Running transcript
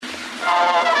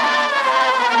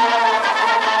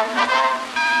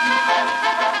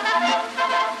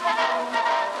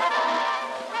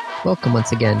Welcome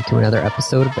once again to another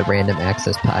episode of the Random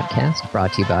Access Podcast,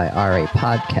 brought to you by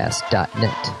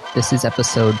rapodcast.net. This is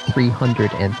episode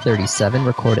 337,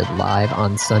 recorded live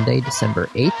on Sunday, December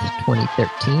 8th,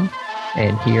 2013.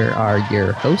 And here are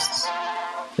your hosts.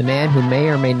 The man who may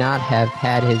or may not have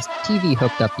had his TV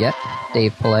hooked up yet,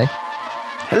 Dave Pillay.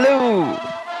 Hello!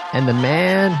 And the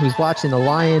man who's watching the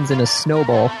Lions in a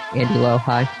snowball, Andy Lowe.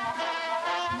 Hi.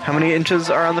 How many inches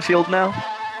are on the field now?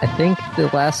 I think the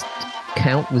last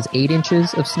count was 8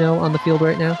 inches of snow on the field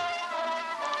right now.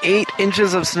 8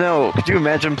 inches of snow. Could you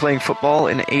imagine playing football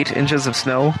in 8 inches of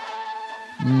snow?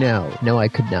 No, I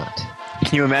could not.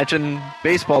 Can you imagine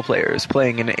baseball players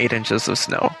playing in 8 inches of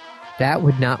snow? That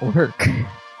would not work.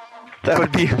 That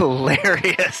would be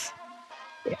hilarious.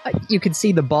 You could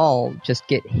see the ball just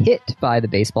get hit by the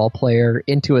baseball player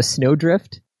into a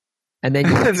snowdrift, and then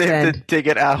you could they have to dig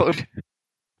it out.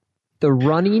 The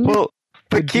running. Well,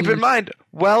 but keep in mind,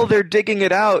 while they're digging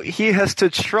it out, he has to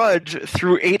trudge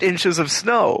through 8 inches of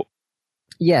snow.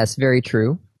 Yes, very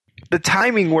true. The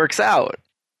timing works out.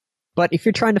 But if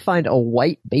you're trying to find a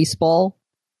white baseball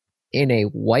in a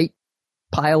white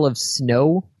pile of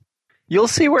snow, you'll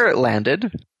see where it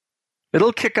landed.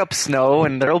 It'll kick up snow,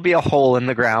 and there'll be a hole in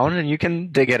the ground, and you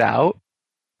can dig it out.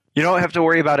 You don't have to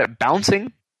worry about it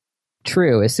bouncing.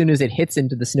 True. As soon as it hits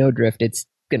into the snowdrift, it's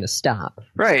going to stop.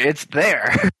 Right, it's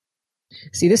there.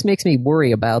 See, this makes me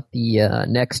worry about the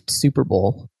next Super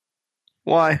Bowl.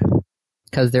 Why?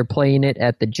 Because they're playing it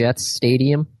at the Jets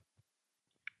Stadium.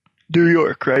 New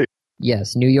York, right?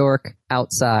 Yes, New York,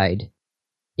 outside.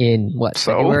 In,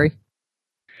 February?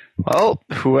 Well,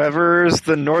 whoever's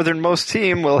the northernmost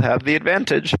team will have the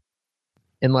advantage.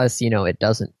 Unless, it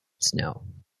doesn't snow.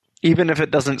 Even if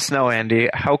it doesn't snow, Andy,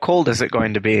 how cold is it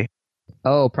going to be?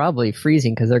 Oh, probably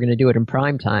freezing, because they're going to do it in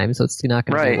prime time, so it's not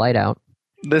going to be light out.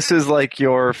 This is like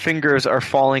your fingers are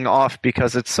falling off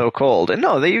because it's so cold. And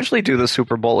no, they usually do the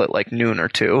Super Bowl at like noon or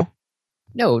 2.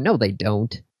 No, they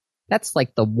don't. That's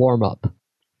like the warm-up.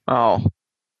 Oh,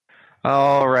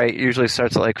 right. Usually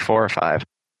starts at like 4 or 5.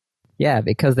 Yeah,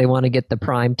 because they want to get the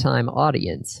prime time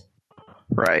audience.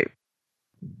 Right.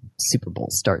 Super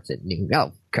Bowl starts at noon.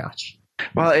 Oh, gosh.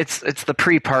 Well, it's the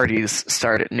pre-parties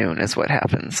start at noon is what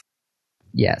happens.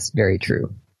 Yes, very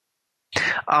true.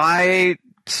 I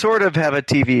sort of have a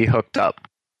TV hooked up.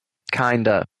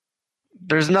 Kinda.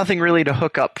 There's nothing really to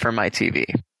hook up for my TV.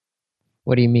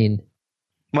 What do you mean?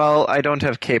 Well, I don't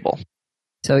have cable.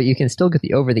 So you can still get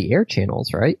the over-the-air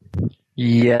channels, right?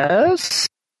 Yes.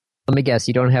 Let me guess,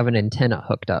 you don't have an antenna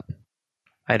hooked up.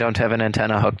 I don't have an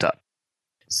antenna hooked up.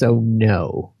 So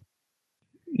no.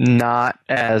 Not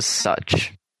as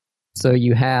such. So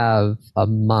you have a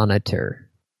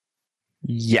monitor.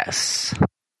 Yes.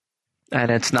 And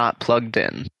it's not plugged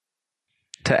in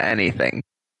to anything.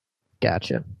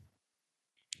 Gotcha.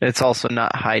 It's also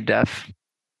not high def.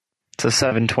 It's a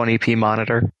 720p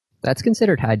monitor. That's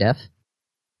considered high def.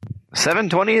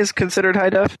 720 is considered high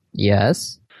def?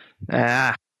 Yes.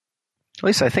 At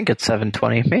least I think it's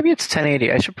 720. Maybe it's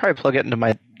 1080. I should probably plug it into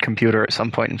my computer at some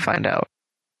point and find out.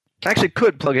 I actually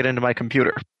could plug it into my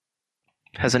computer.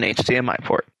 It has an HDMI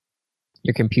port.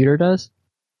 Your computer does?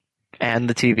 And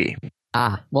the TV.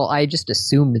 Ah, well, I just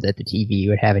assumed that the TV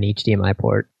would have an HDMI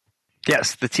port.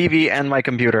 Yes, the TV and my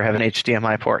computer have an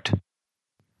HDMI port.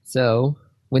 So,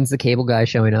 when's the cable guy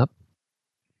showing up?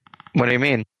 What do you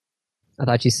mean? I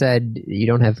thought you said you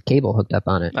don't have cable hooked up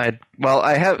on it. I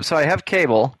have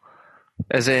cable,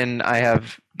 as in I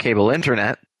have cable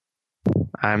internet.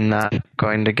 I'm not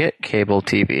going to get cable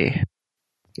TV.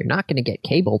 You're not going to get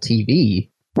cable TV?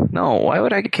 No, why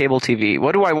would I get cable TV?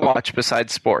 What do I watch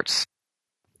besides sports?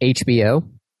 HBO?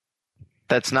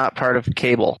 That's not part of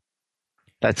cable.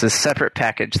 That's a separate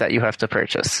package that you have to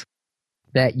purchase.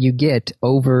 That you get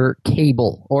over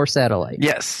cable or satellite?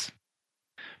 Yes.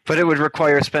 But it would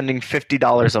require spending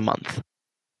 $50 a month.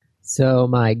 So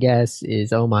my guess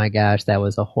is, oh my gosh, that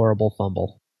was a horrible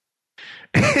fumble.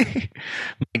 My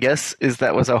guess is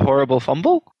that was a horrible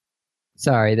fumble?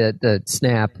 Sorry, the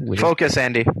snap. Focus,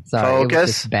 Andy. Sorry, Focus. It was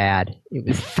just bad. It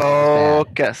was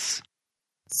Focus. Bad.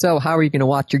 So how are you going to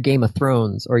watch your Game of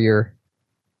Thrones or your...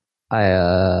 I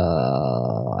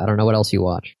don't know what else you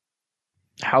watch.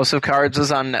 House of Cards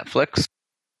is on Netflix.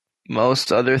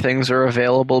 Most other things are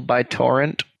available by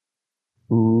torrent.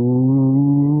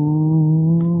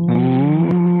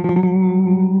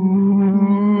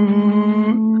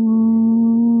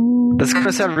 That's going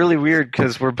to sound really weird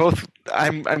because we're both...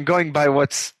 I'm going by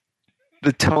what's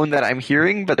the tone that I'm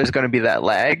hearing, but there's going to be that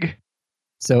lag.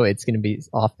 So it's going to be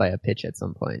off by a pitch at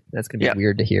some point. That's going to be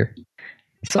weird to hear.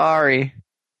 Sorry.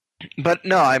 But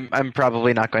no, I'm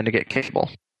probably not going to get cable.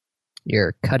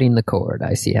 You're cutting the cord.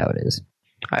 I see how it is.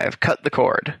 I have cut the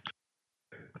cord.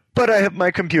 But I have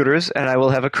my computers, and I will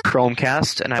have a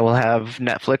Chromecast, and I will have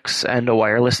Netflix and a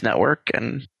wireless network,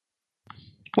 and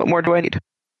what more do I need?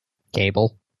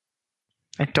 Cable.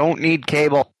 I don't need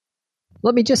cable.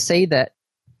 Let me just say that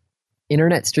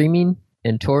internet streaming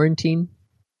and torrenting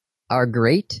are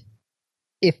great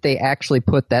if they actually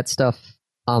put that stuff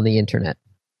on the internet.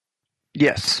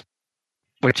 Yes.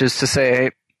 Which is to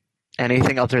say,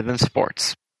 anything other than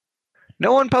sports.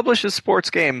 No one publishes sports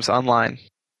games online.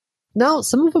 No,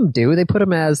 some of them do. They put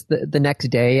them as the next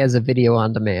day as a video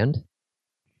on demand.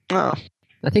 Oh.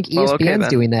 I think ESPN's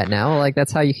doing that now. Like,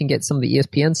 that's how you can get some of the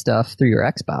ESPN stuff through your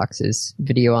Xbox, is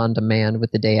video on demand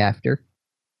with the day after.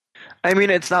 I mean,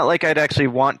 it's not like I'd actually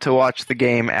want to watch the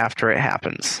game after it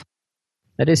happens.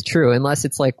 That is true, unless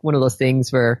it's like one of those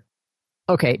things where...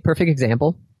 Okay, perfect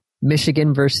example.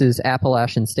 Michigan versus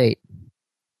Appalachian State.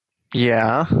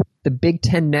 Yeah. The Big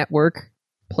Ten Network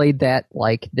played that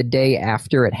like the day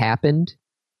after it happened,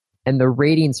 and the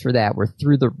ratings for that were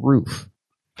through the roof.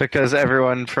 Because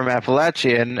everyone from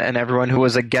Appalachian and everyone who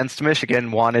was against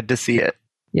Michigan wanted to see it.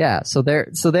 Yeah, so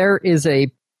there is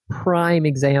a prime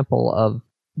example of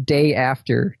day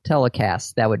after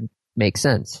telecast that would make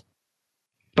sense.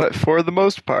 But for the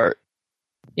most part.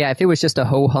 Yeah, if it was just a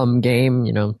ho-hum game,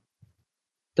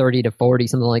 30-40,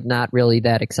 something like not really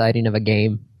that exciting of a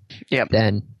game, yep.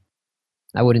 Then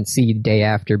I wouldn't see day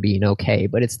after being okay.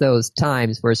 But it's those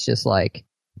times where it's just like,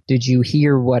 did you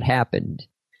hear what happened?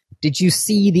 Did you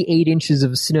see the 8 inches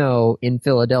of snow in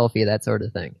Philadelphia? That sort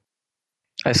of thing.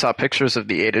 I saw pictures of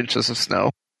the 8 inches of snow.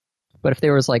 But if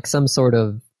there was like some sort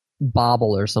of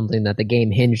bobble or something that the game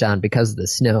hinged on because of the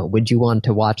snow, would you want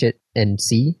to watch it and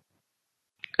see?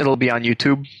 It'll be on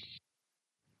YouTube.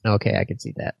 Okay, I could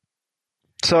see that.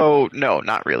 So, no,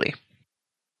 not really.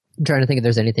 I'm trying to think if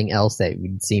there's anything else that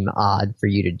would seem odd for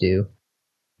you to do.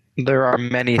 There are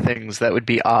many things that would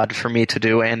be odd for me to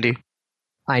do, Andy.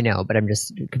 I know, but I'm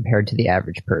just compared to the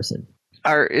average person.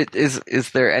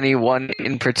 Is there any one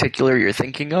in particular you're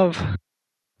thinking of?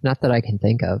 Not that I can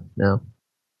think of, no.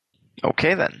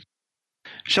 Okay, then.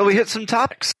 Shall we hit some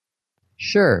topics?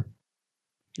 Sure.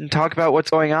 And talk about what's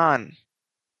going on.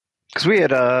 Because we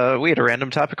had a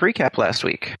random topic recap last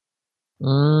week.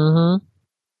 Mm-hmm.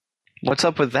 What's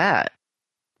up with that?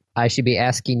 I should be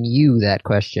asking you that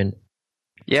question.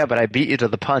 Yeah, but I beat you to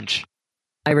the punch.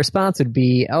 My response would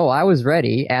be, oh, I was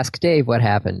ready. Ask Dave what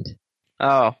happened.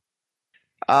 Oh.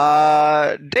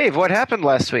 Dave, what happened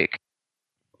last week?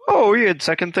 Oh, we had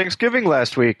second Thanksgiving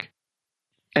last week.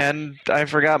 And I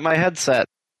forgot my headset.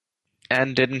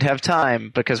 And didn't have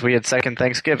time because we had second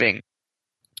Thanksgiving.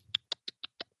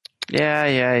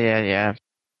 Yeah.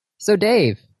 So,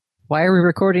 Dave, why are we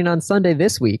recording on Sunday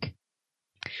this week?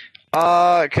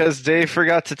 Because Dave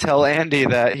forgot to tell Andy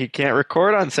that he can't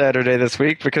record on Saturday this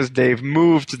week because Dave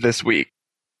moved this week.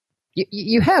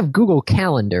 You have Google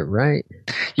Calendar, right?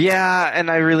 Yeah,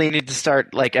 and I really need to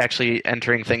start actually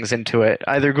entering things into it.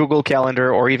 Either Google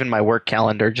Calendar or even my work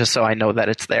calendar, just so I know that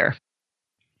it's there.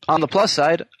 On the plus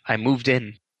side, I moved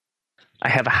in. I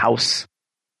have a house.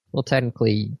 Well,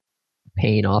 technically,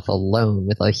 paying off a loan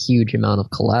with a huge amount of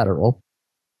collateral.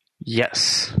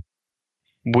 Yes.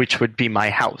 Which would be my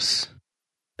house.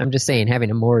 I'm just saying, having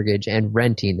a mortgage and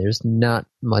renting, there's not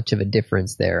much of a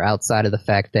difference there, outside of the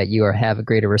fact that you have a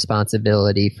greater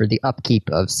responsibility for the upkeep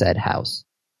of said house.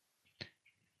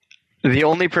 The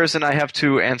only person I have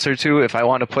to answer to if I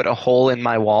want to put a hole in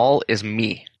my wall is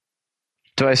me.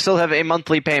 Do I still have a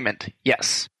monthly payment?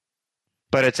 Yes.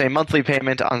 But it's a monthly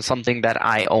payment on something that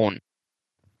I own.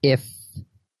 If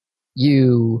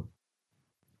you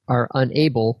are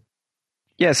unable...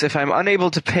 Yes, if I'm unable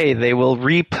to pay, they will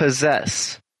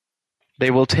repossess.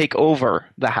 They will take over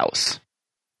the house.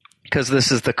 Because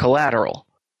this is the collateral.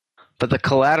 But the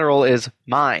collateral is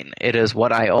mine. It is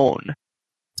what I own.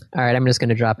 Alright, I'm just going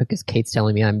to drop it because Kate's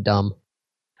telling me I'm dumb.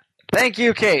 Thank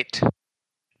you, Kate.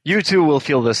 You too will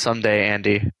feel this someday,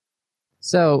 Andy.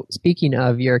 So, speaking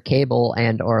of your cable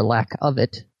and or lack of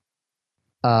it,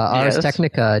 Ars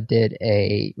Technica did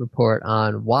a report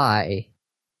on why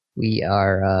we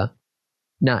are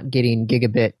not getting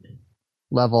gigabit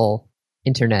level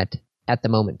internet at the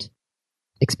moment.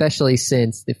 Especially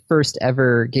since the first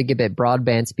ever gigabit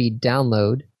broadband speed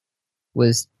download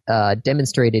was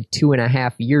demonstrated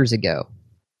 2.5 years ago.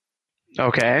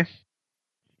 Okay.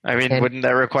 I mean, wouldn't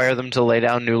that require them to lay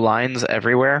down new lines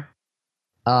everywhere?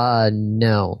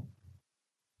 No.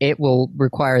 It will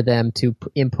require them to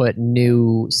input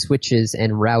new switches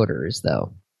and routers,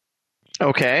 though.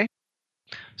 Okay.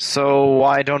 So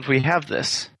why don't we have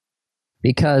this?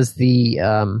 Because the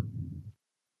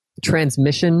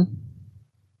transmission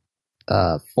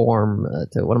form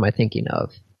to what am I thinking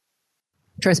of?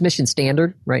 Transmission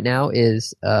standard right now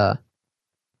is DOCSIS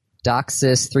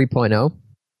 3.0,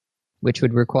 which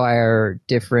would require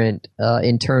different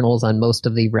internals on most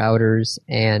of the routers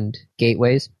and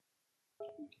gateways.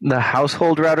 The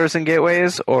household routers and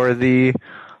gateways, or the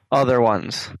other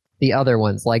ones? The other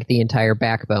ones, like the entire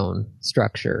backbone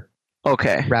structure.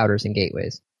 Okay. Routers and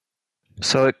gateways.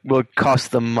 So it will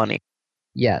cost them money.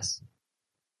 Yes.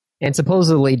 And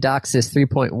supposedly DOCSIS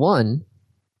 3.1,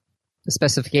 the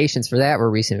specifications for that were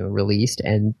recently released,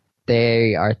 and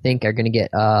they are going to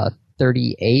get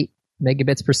 38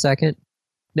 megabits per second.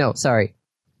 No, sorry.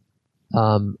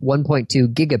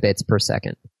 1.2 gigabits per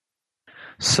second.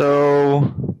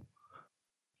 So,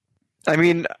 I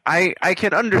mean, I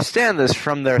can understand this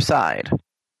from their side.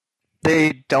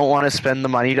 They don't want to spend the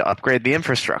money to upgrade the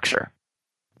infrastructure.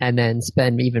 And then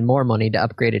spend even more money to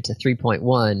upgrade it to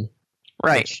 3.1.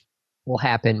 Right. Which will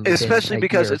happen. Especially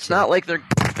because it's not like they're...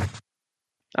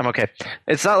 I'm okay.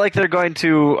 It's not like they're going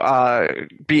to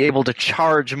be able to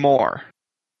charge more.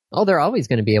 Oh, they're always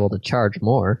going to be able to charge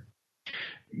more.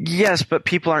 Yes, but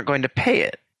people aren't going to pay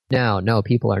it. No,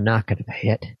 people are not going to pay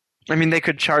it. I mean, they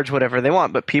could charge whatever they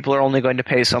want, but people are only going to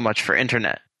pay so much for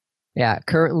internet. Yeah,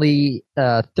 currently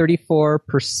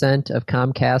 34% of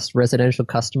Comcast residential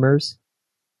customers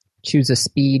choose a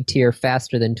speed tier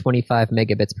faster than 25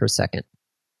 megabits per second.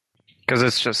 Because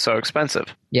it's just so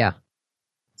expensive. Yeah.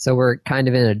 So we're kind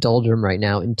of in a doldrum right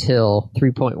now until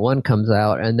 3.1 comes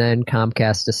out, and then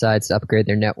Comcast decides to upgrade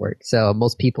their network. So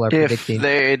most people are predicting... If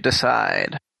they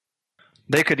decide.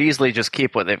 They could easily just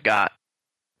keep what they've got.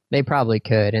 They probably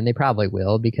could, and they probably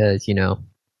will, because,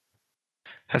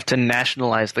 have to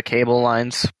nationalize the cable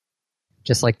lines.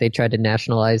 Just like they tried to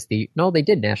nationalize No, they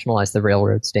did nationalize the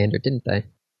railroad standard, didn't they?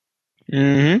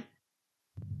 Mm-hmm.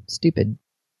 Stupid.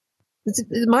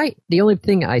 The only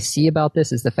thing I see about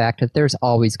this is the fact that there's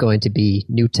always going to be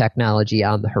new technology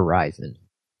on the horizon.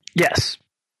 Yes.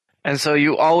 And so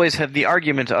you always have the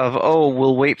argument of,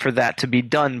 we'll wait for that to be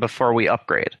done before we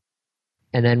upgrade.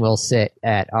 And then we'll sit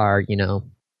at our,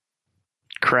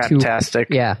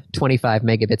 craptastic. 25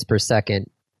 megabits per second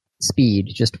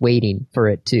speed, just waiting for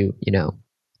it to,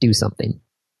 do something.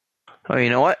 Oh,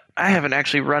 you know what? I haven't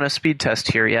actually run a speed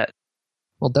test here yet.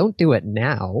 Well, don't do it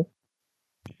now.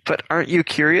 But aren't you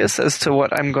curious as to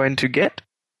what I'm going to get?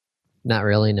 Not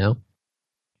really, no.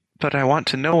 But I want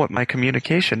to know what my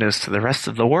communication is to the rest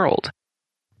of the world.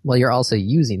 Well, you're also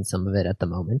using some of it at the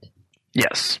moment.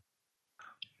 Yes.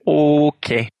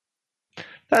 Okay.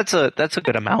 That's a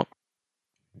good amount.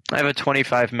 I have a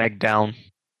 25 meg down.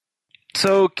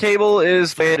 So cable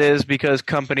is the way it is because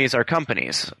companies are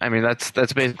companies. I mean, that's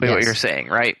basically what you're saying,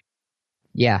 right?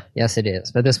 Yeah, yes it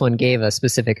is. But this one gave a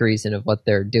specific reason of what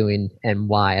they're doing and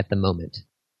why at the moment.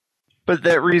 But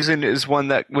that reason is one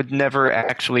that would never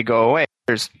actually go away.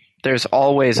 There's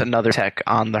always another tech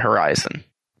on the horizon.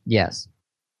 Yes.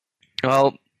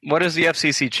 Well, what does the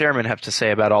FCC chairman have to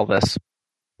say about all this?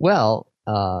 Well,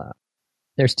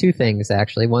 there's two things,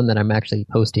 actually. One that I'm actually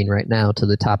posting right now to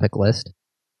the topic list.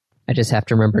 I just have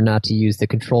to remember not to use the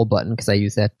control button because I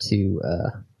use that to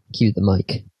cue the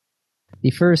mic. The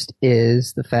first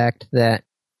is the fact that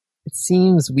it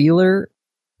seems Wheeler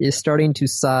is starting to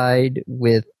side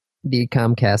with the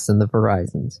Comcasts and the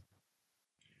Verizons.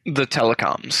 The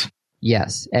telecoms.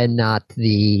 Yes, and not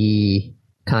the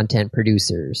content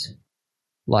producers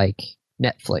like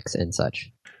Netflix and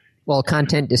such. Well,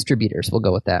 content distributors. We'll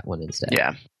go with that one instead.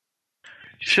 Yeah.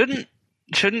 Shouldn't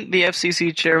the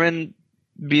FCC chairman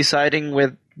be siding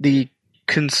with the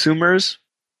consumers?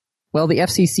 Well, the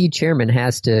FCC chairman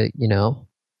has to,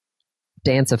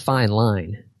 dance a fine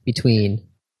line between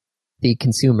the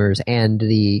consumers and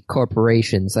the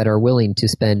corporations that are willing to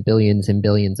spend billions and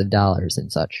billions of dollars and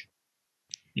such.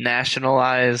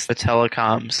 Nationalize the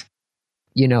telecoms.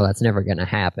 That's never going to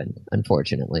happen,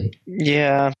 unfortunately.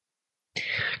 Yeah.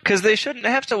 Because they shouldn't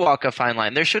have to walk a fine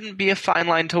line. There shouldn't be a fine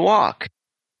line to walk.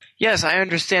 Yes, I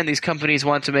understand these companies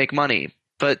want to make money,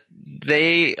 but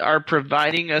they are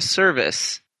providing a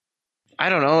service. I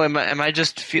don't know, am I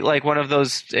just feel like one of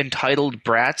those entitled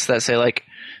brats that say, like,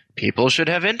 people should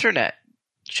have internet.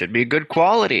 It should be good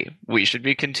quality. We should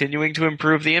be continuing to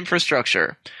improve the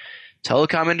infrastructure.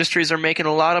 Telecom industries are making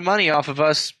a lot of money off of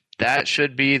us. That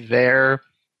should be their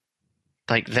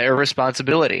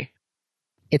responsibility.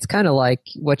 It's kind of like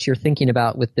what you're thinking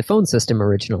about with the phone system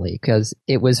originally, because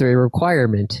it was a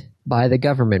requirement by the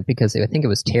government because I think it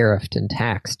was tariffed and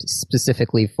taxed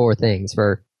specifically for things.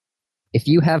 For if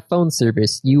you have phone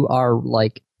service, you are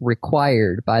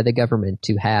required by the government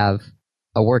to have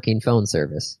a working phone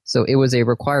service. So it was a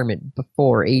requirement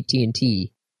before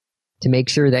AT&T to make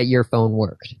sure that your phone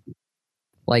worked.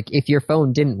 Like, if your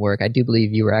phone didn't work, I do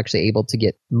believe you were actually able to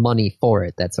get money for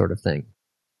it, that sort of thing.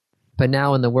 But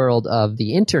now in the world of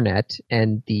the internet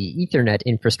and the Ethernet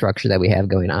infrastructure that we have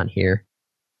going on here,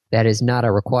 that is not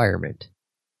a requirement.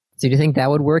 So do you think that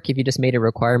would work if you just made a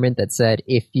requirement that said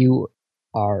if you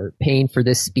are paying for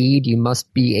this speed, you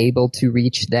must be able to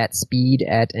reach that speed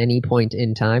at any point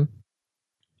in time?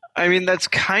 I mean, that's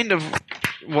kind of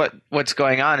what's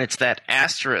going on. It's that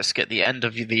asterisk at the end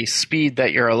of the speed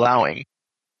that you're allowing.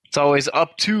 It's always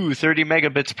up to 30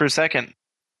 megabits per second.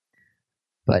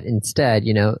 But instead,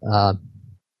 the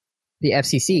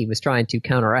FCC was trying to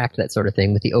counteract that sort of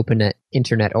thing with the Open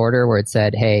Internet Order, where it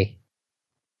said, hey,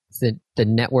 the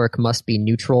network must be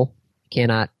neutral,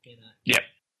 cannot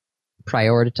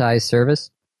prioritize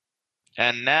service.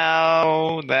 And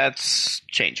now that's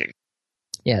changing.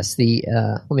 Yes,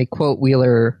 let me quote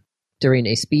Wheeler during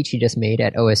a speech he just made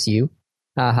at OSU.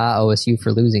 Haha, OSU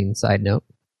for losing, side note.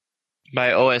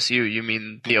 By OSU, you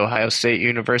mean the Ohio State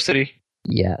University?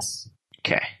 Yes.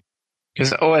 Okay.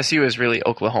 Because OSU is really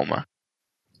Oklahoma.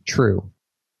 True.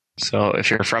 So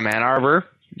if you're from Ann Arbor,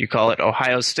 you call it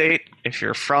Ohio State. If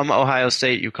you're from Ohio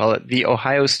State, you call it the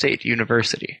Ohio State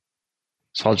University.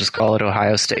 So I'll just call it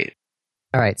Ohio State.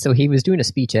 All right, so he was doing a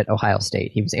speech at Ohio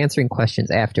State. He was answering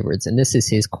questions afterwards, and this is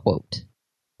his quote.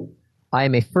 I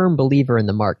am a firm believer in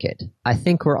the market. I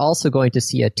think we're also going to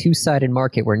see a two-sided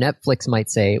market where Netflix might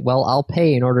say, well, I'll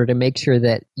pay in order to make sure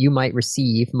that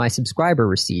my subscriber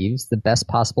receives the best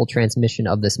possible transmission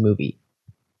of this movie.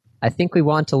 I think we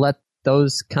want to let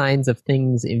those kinds of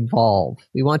things evolve.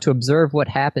 We want to observe what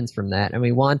happens from that, and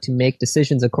we want to make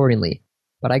decisions accordingly.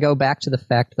 But I go back to the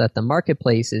fact that the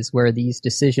marketplace is where these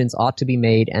decisions ought to be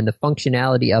made, and the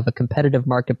functionality of a competitive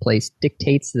marketplace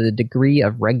dictates the degree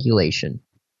of regulation.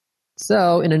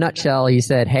 So, in a nutshell, he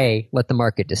said, hey, let the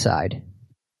market decide.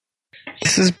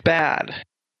 This is bad.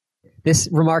 This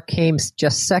remark came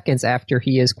just seconds after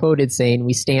he is quoted saying,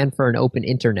 we stand for an open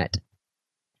internet.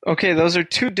 Okay, those are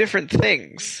two different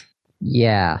things.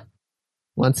 Yeah.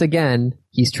 Once again,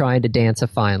 he's trying to dance a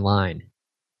fine line.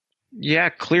 Yeah,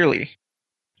 clearly.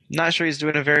 Not sure he's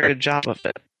doing a very good job of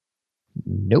it.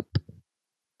 Nope.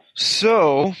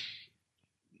 So,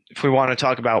 if we want to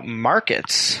talk about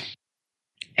markets,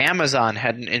 Amazon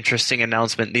had an interesting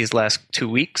announcement these last 2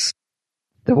 weeks.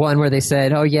 The one where they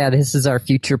said, oh yeah, this is our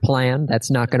future plan.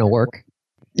 That's not going to work.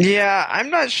 Yeah, I'm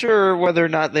not sure whether or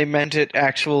not they meant it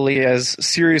actually as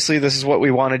seriously this is what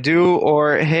we want to do,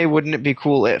 or hey, wouldn't it be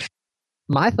cool if?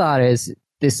 My thought is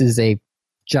this is a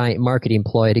giant marketing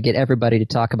ploy to get everybody to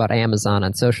talk about Amazon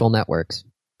on social networks.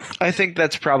 I think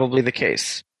that's probably the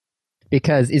case.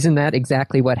 Because isn't that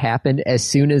exactly what happened? As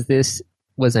soon as this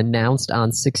was announced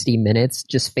on 60 Minutes,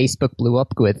 just Facebook blew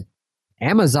up with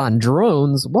Amazon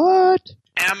drones. What?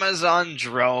 Amazon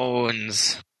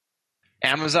drones.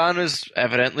 Amazon is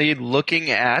evidently looking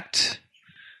at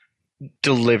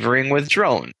delivering with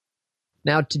drones.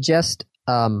 Now, to just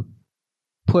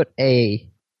put a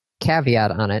caveat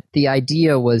on it, the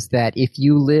idea was that if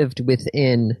you lived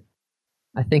within,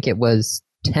 I think it was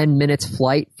 10 minutes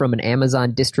flight from an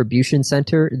Amazon distribution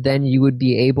center, then you would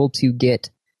be able to get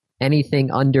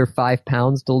anything under 5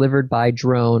 pounds delivered by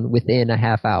drone within a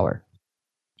half hour.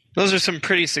 Those are some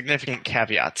pretty significant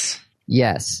caveats.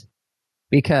 Yes,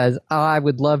 because I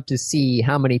would love to see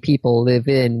how many people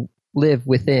live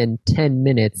within 10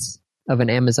 minutes of an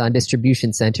Amazon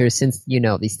distribution center, since,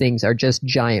 these things are just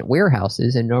giant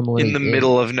warehouses and normally in the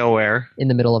middle of nowhere. In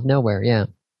the middle of nowhere, yeah.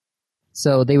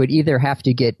 So they would either have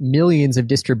to get millions of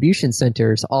distribution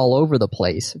centers all over the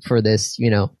place for this,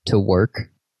 to work.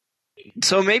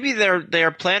 So maybe they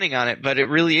are planning on it, but it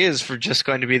really is for just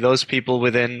going to be those people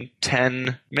within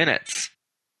 10 minutes.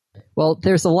 Well,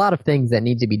 there's a lot of things that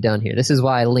need to be done here. This is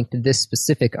why I linked to this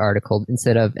specific article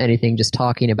instead of anything just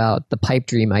talking about the pipe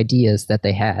dream ideas that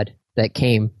they had that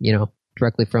came,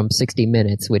 directly from 60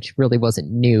 Minutes, which really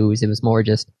wasn't news. It was more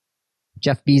just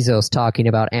Jeff Bezos talking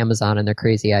about Amazon and their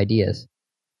crazy ideas.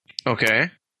 Okay.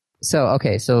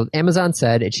 So Amazon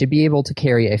said it should be able to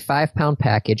carry a 5-pound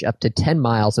package up to 10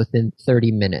 miles within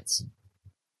 30 minutes.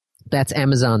 That's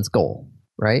Amazon's goal,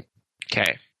 right?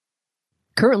 Okay.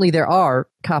 Currently, there are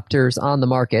copters on the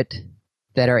market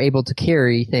that are able to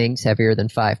carry things heavier than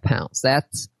 5 pounds.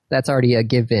 That's already a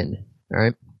give-in, all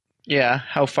right? Yeah,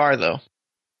 how far, though?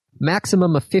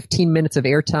 Maximum of 15 minutes of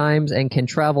air times and can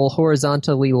travel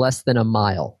horizontally less than a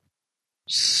mile.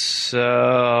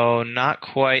 So, not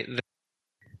quite.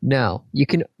 No,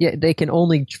 they can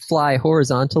only fly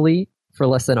horizontally for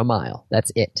less than a mile.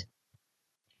 That's it.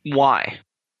 Why?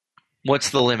 What's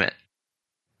the limit?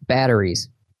 Batteries.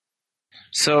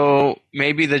 So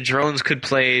maybe the drones could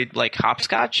play like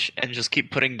hopscotch and just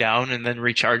keep putting down and then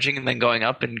recharging and then going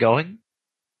up and going?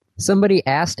 Somebody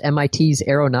asked MIT's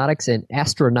Aeronautics and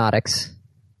Astronautics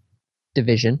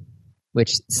division,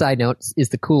 which, side note, is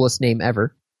the coolest name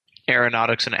ever.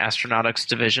 Aeronautics and Astronautics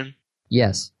Division?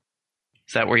 Yes.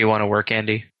 Is that where you want to work,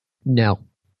 Andy? No.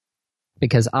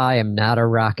 Because I am not a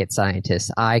rocket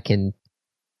scientist. I can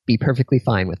be perfectly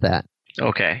fine with that.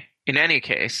 Okay. In any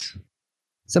case.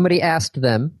 Somebody asked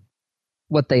them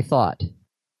what they thought.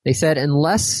 They said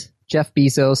unless Jeff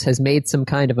Bezos has made some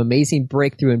kind of amazing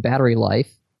breakthrough in battery life,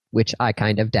 which I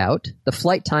kind of doubt, the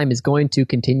flight time is going to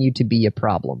continue to be a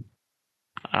problem.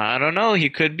 I don't know. He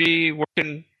could be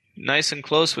working nice and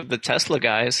close with the Tesla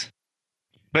guys.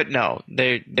 But no,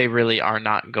 they really are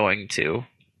not going to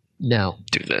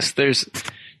do this. This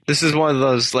is one of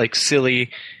those like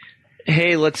silly,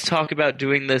 hey, let's talk about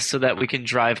doing this so that we can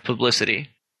drive publicity.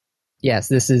 Yes,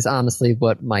 this is honestly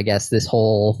what my guess this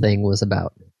whole thing was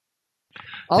about.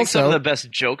 I think some of the best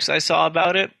jokes I saw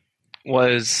about it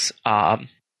was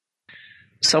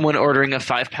someone ordering a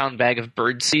 5-pound bag of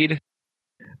birdseed.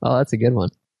 Oh, that's a good one.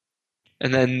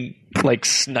 And then, like,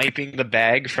 sniping the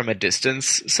bag from a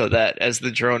distance so that as the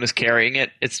drone is carrying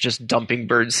it, it's just dumping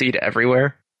birdseed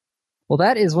everywhere. Well,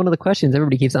 that is one of the questions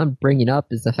everybody keeps on bringing up,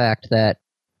 is the fact that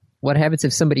what happens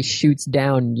if somebody shoots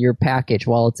down your package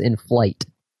while it's in flight?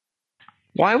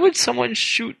 Why would someone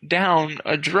shoot down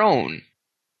a drone?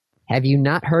 Have you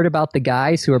not heard about the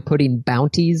guys who are putting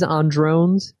bounties on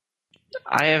drones?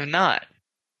 I have not.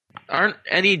 Aren't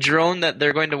any drone that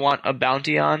they're going to want a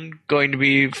bounty on going to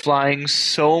be flying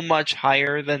so much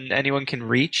higher than anyone can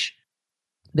reach?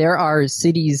 There are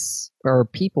cities or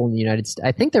people in the United States.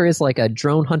 I think there is like a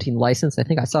drone hunting license. I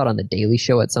think I saw it on the Daily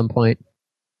Show at some point,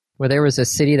 where there was a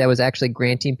city that was actually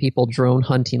granting people drone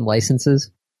hunting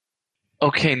licenses.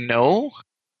 Okay, no.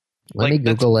 Let me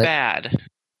Google it. That's bad.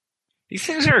 These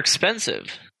things are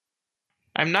expensive.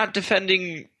 I'm not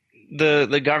defending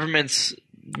the government's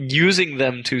using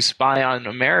them to spy on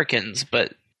Americans,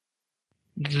 but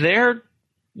they're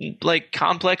like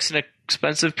complex and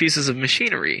expensive pieces of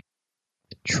machinery.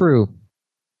 True.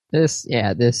 This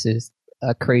is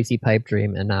a crazy pipe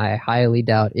dream, and I highly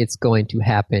doubt it's going to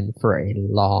happen for a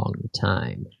long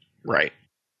time. Right.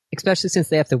 Especially since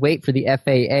they have to wait for the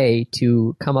FAA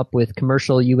to come up with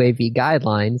commercial UAV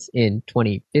guidelines in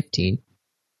 2015.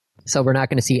 So we're not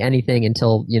going to see anything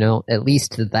until, at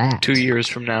least that. 2 years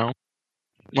from now.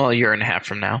 Well, a year and a half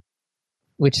from now.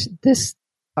 Which this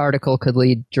article could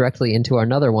lead directly into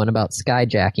another one about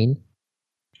skyjacking.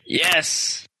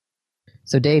 Yes!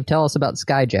 So Dave, tell us about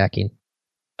skyjacking.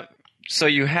 So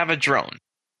you have a drone.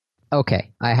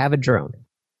 Okay, I have a drone.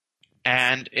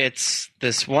 And it's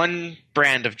this one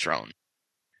brand of drone.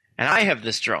 And I have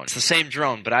this drone. It's the same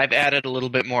drone, but I've added a little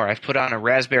bit more. I've put on a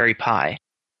Raspberry Pi.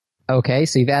 Okay,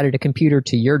 so you've added a computer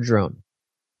to your drone.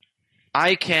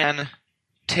 I can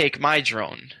take my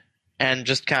drone and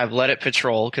just kind of let it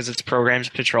patrol, because it's programmed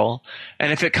to patrol.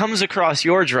 And if it comes across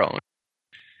your drone,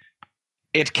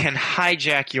 it can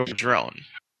hijack your drone.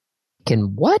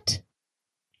 Can what?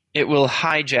 It will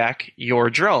hijack your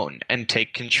drone and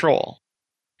take control.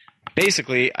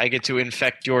 Basically, I get to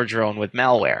infect your drone with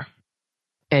malware.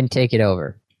 And take it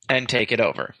over. And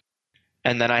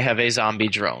then I have a zombie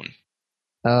drone.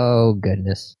 Oh,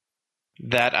 goodness.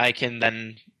 That I can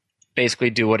then basically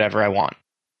do whatever I want.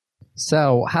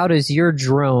 So, how does your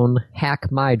drone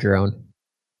hack my drone?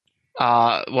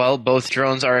 Well, both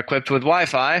drones are equipped with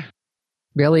Wi-Fi.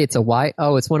 Really? It's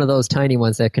it's one of those tiny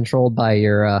ones that are controlled by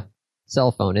your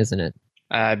cell phone, isn't it?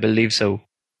 I believe so.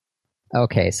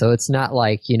 Okay, so it's not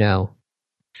like,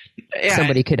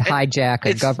 somebody could hijack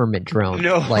a government drone.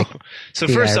 No. Like so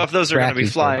first off, those are going to be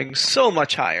flying so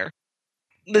much higher.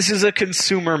 This is a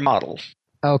consumer model.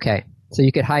 Okay, so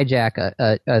you could hijack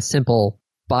a simple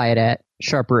buy it at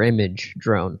Sharper Image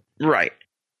drone. Right.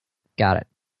 Got it.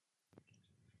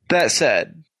 That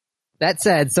said,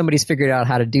 somebody's figured out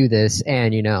how to do this,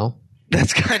 and,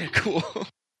 That's kind of cool.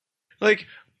 Like,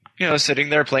 sitting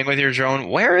there playing with your drone,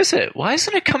 where is it? Why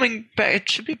isn't it coming back? It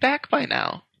should be back by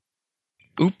now.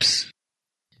 Oops.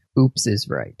 Oops is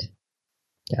right.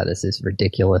 Yeah, this is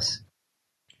ridiculous.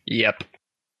 Yep.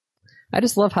 I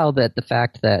just love how the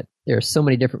fact that there are so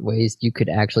many different ways you could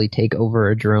actually take over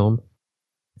a drone.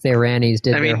 The Iranis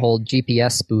did their whole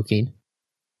GPS spoofing.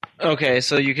 Okay,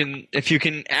 so if you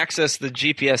can access the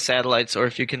GPS satellites, or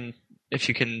if you can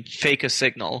fake a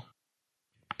signal,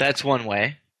 that's one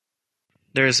way.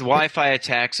 There's Wi-Fi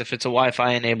attacks if it's a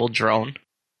Wi-Fi enabled drone.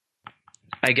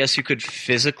 I guess you could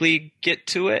physically get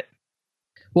to it.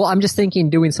 Well, I'm just thinking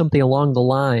doing something along the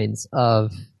lines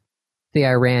of the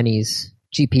Iranis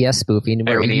GPS spoofing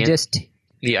where you Iranian. just...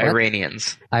 The What?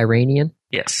 Iranians. Iranian?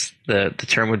 Yes, the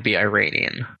term would be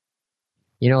Iranian.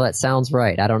 You know, that sounds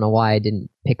right. I don't know why I didn't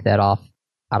pick that off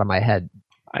out of my head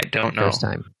I don't the know. first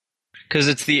time. Because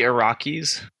it's the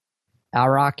Iraqis.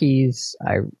 Iraqis,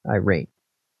 Iran.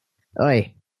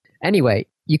 Oy. Anyway,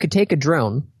 you could take a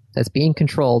drone that's being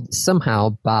controlled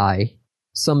somehow by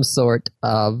some sort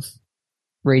of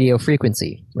radio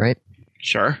frequency, right?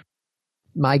 Sure.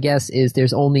 My guess is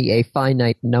there's only a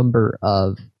finite number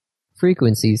of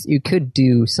frequencies. You could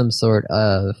do some sort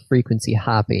of frequency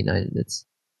hopping, and it's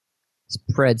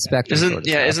spread spectrum.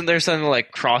 Isn't there something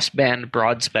like crossband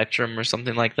broad spectrum or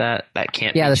something like that? That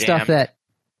can't be the jammed? stuff that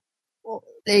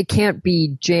it can't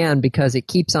be jammed because it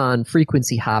keeps on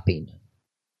frequency hopping.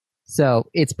 So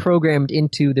it's programmed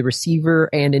into the receiver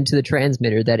and into the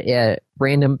transmitter that at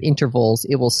random intervals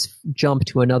it will jump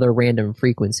to another random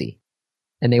frequency,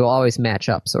 and they will always match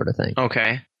up, sort of thing.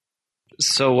 Okay.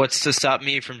 So what's to stop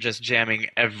me from just jamming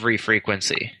every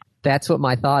frequency? That's what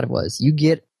my thought was.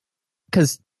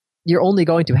 Because you're only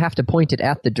going to have to point it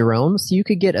at the drone, so you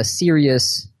could get a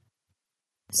serious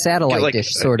satellite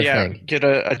dish sort of thing. Get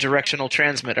a directional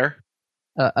transmitter.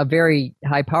 A very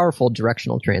high powerful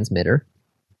directional transmitter,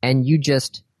 and you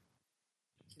just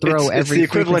throw it's every the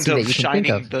equivalent frequency of that you can think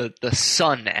shining of. the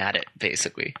sun at it,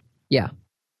 basically. Yeah.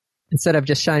 Instead of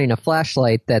just shining a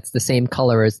flashlight that's the same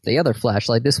color as the other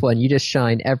flashlight, this one you just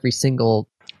shine every single...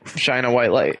 Shine a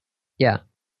white light. Yeah.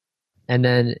 And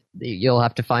then you'll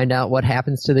have to find out what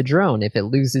happens to the drone if it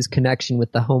loses connection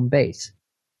with the home base.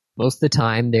 Most of the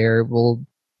time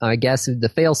I guess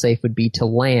the failsafe would be to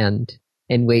land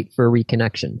and wait for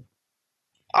reconnection.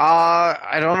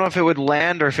 I don't know if it would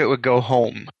land or if it would go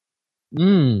home.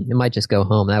 It might just go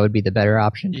home. That would be the better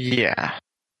option. Yeah.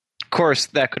 Of course,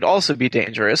 that could also be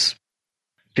dangerous,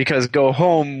 because go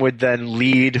home would then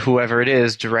lead whoever it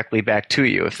is directly back to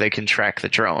you if they can track the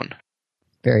drone.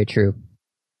 Very true.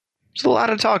 There's a lot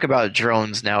of talk about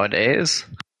drones nowadays.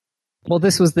 Well,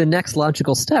 this was the next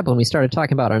logical step when we started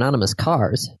talking about anonymous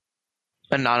cars.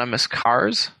 Anonymous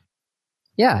cars?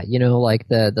 Yeah, like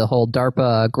the whole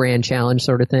DARPA Grand Challenge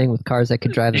sort of thing with cars that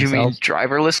could drive themselves. You mean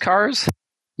driverless cars?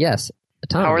 Yes,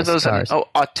 autonomous How are those cars.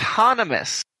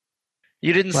 Autonomous.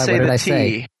 You didn't Why, say what did the I T.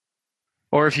 say?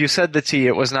 Or if you said the T,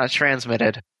 it was not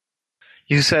transmitted.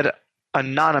 You said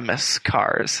anonymous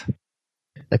cars.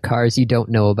 The cars you don't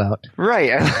know about.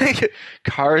 Right. I like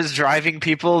cars driving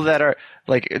people that are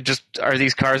are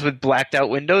these cars with blacked out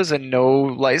windows and no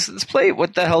license plate?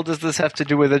 What the hell does this have to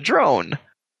do with a drone?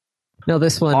 No,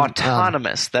 this one...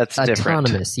 Autonomous. That's different.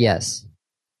 Autonomous, yes.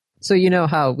 So you know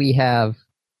how we have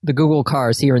the Google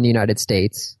cars here in the United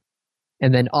States,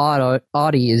 and then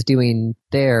Audi is doing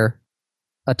their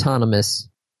autonomous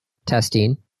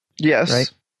testing. Yes.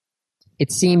 Right?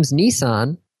 It seems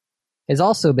Nissan has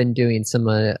also been doing some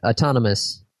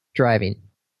autonomous driving,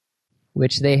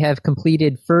 which they have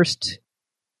completed first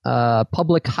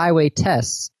public highway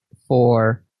tests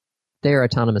for their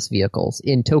autonomous vehicles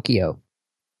in Tokyo.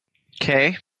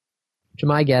 Okay. Which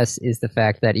my guess is the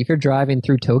fact that if you're driving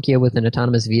through Tokyo with an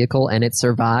autonomous vehicle and it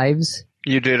survives...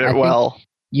 You did it well.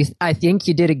 I think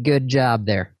you did a good job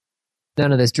there.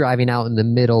 None of this driving out in the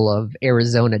middle of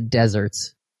Arizona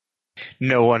deserts.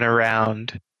 No one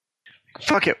around.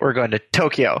 Fuck it, we're going to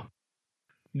Tokyo.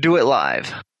 Do it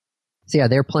live. So yeah,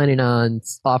 they're planning on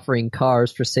offering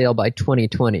cars for sale by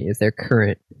 2020 is their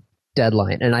current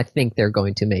deadline, and I think they're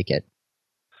going to make it.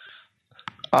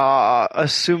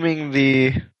 Assuming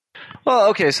well,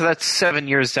 okay, so that's 7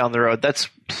 years down the road. That's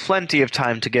plenty of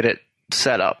time to get it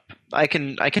set up. I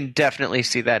can definitely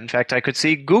see that. In fact, I could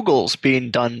see Google's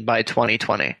being done by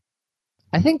 2020.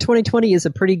 I think 2020 is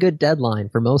a pretty good deadline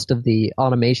for most of the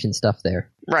automation stuff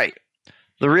there. Right.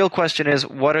 The real question is,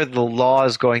 what are the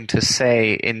laws going to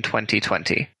say in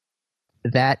 2020?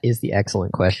 That is the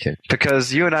excellent question.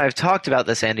 Because you and I have talked about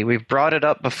this, Andy. We've brought it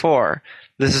up before.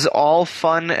 This is all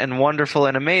fun and wonderful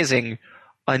and amazing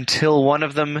until one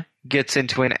of them gets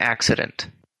into an accident.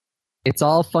 It's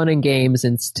all fun and games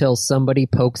until somebody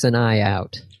pokes an eye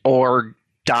out. Or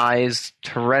dies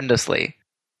horrendously.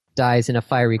 Dies in a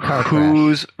fiery car crash.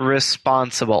 Who's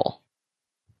responsible?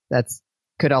 That's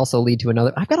could also lead to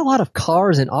another... I've got a lot of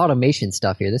cars and automation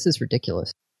stuff here. This is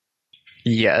ridiculous.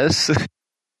 Yes.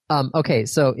 Okay,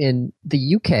 so in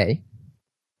the UK,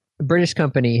 a British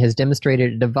company has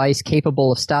demonstrated a device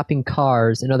capable of stopping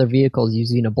cars and other vehicles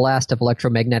using a blast of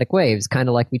electromagnetic waves, kind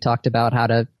of like we talked about how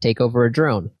to take over a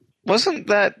drone. Wasn't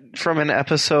that from an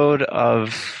episode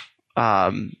of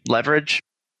Leverage?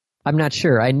 I'm not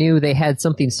sure. I knew they had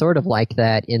something sort of like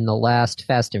that in the last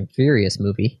Fast and Furious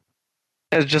movie.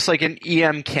 It's just like an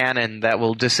EM cannon that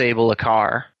will disable a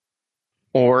car.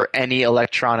 or any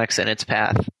electronics in its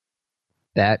path.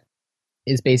 That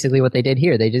is basically what they did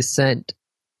here. They just sent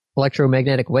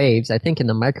electromagnetic waves, I think in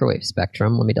the microwave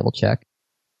spectrum. Let me double check.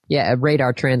 Yeah, a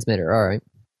radar transmitter. All right.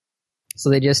 So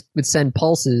they just would send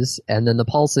pulses, and then the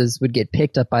pulses would get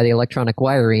picked up by the electronic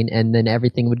wiring, and then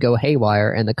everything would go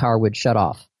haywire, and the car would shut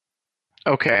off.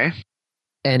 Okay.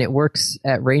 And it works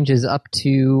at ranges up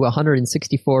to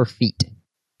 164 feet.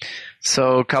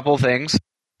 So, a couple things.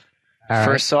 All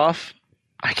First off,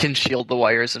 I can shield the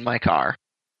wires in my car.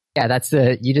 Yeah,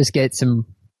 you just get some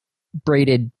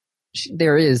braided,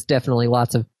 there is definitely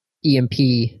lots of EMP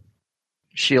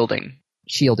shielding.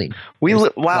 Wow.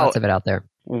 Lots of it out there.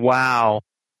 Wow.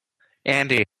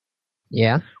 Andy.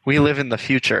 Yeah? We live in the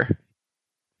future.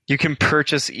 You can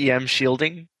purchase EM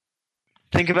shielding.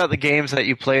 Think about the games that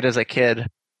you played as a kid.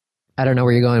 I don't know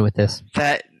where you're going with this.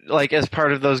 That, like, as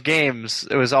part of those games,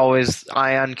 it was always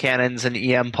ion cannons and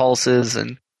EM pulses,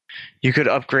 and you could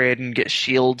upgrade and get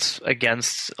shields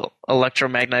against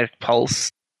electromagnetic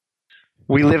pulse.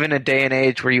 We live in a day and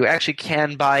age where you actually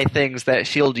can buy things that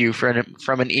shield you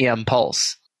from an EM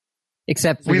pulse.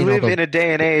 Except for, we live in a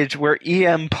day and age where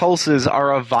EM pulses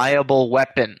are a viable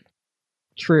weapon.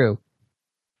 True.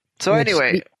 So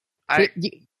anyway,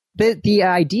 the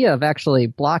idea of actually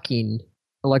blocking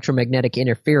electromagnetic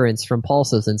interference from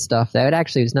pulses and stuff, that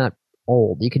actually is not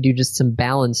old. You could do just some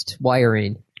balanced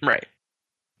wiring. Right.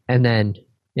 And then,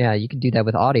 yeah, you can do that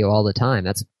with audio all the time.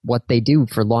 That's what they do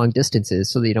for long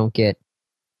distances so that you don't get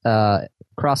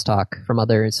crosstalk from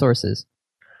other sources.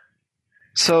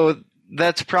 So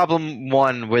that's problem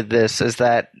one with this, is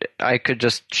that I could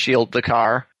just shield the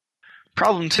car.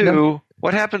 Problem two,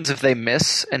 what happens if they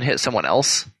miss and hit someone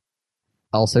else?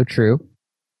 Also true.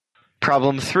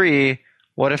 Problem three,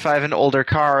 what if I have an older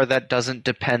car that doesn't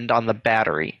depend on the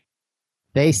battery?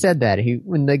 They said that.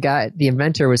 When the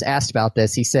inventor was asked about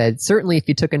this, he said, certainly if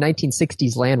you took a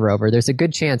 1960s Land Rover, there's a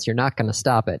good chance you're not going to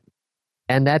stop it.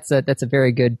 And that's a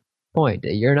very good point.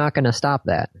 You're not going to stop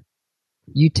that.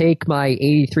 You take my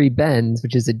 83 Benz,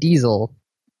 which is a diesel,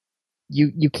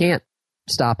 you can't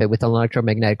stop it with an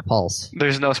electromagnetic pulse.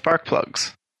 There's no spark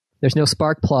plugs. There's no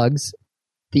spark plugs.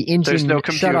 The engine there's no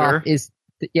computer. Shutoff is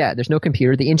there's no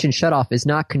computer. The engine shutoff is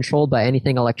not controlled by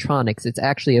anything electronics. It's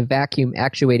actually a vacuum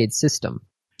actuated system.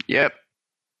 Yep.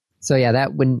 So yeah,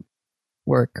 that wouldn't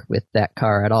work with that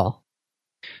car at all.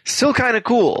 Still kind of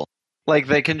cool. Like,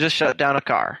 they can just shut down a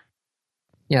car.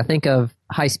 Yeah, think of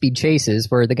high-speed chases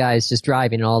where the guy is just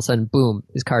driving and all of a sudden, boom,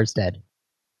 his car's dead.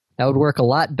 That would work a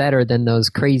lot better than those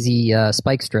crazy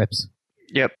spike strips.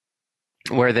 Yep.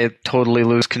 Where they totally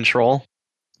lose control.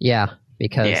 Yeah,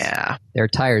 because their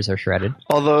tires are shredded.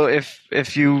 Although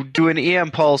if you do an EM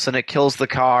pulse and it kills the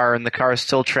car and the car is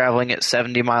still traveling at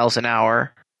 70 miles an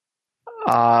hour,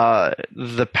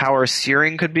 the power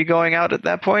steering could be going out at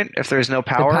that point if there's no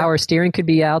power. The power steering could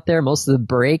be out there. Most of the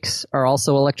brakes are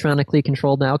also electronically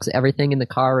controlled now because everything in the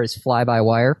car is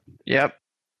fly-by-wire. Yep.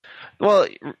 Well,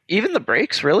 even the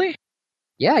brakes, really?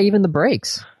 Yeah, even the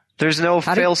brakes. There's no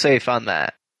fail-safe on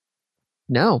that.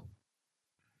 No.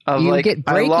 You would get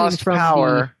braking I lost from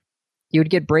power. You would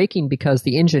get braking because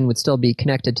the engine would still be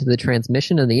connected to the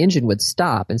transmission and the engine would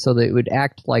stop, and so that it would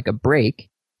act like a brake,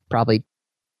 probably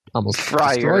almost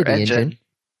fry destroy your the engine.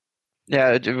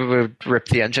 Yeah, it would rip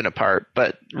the engine apart.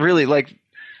 But really, like,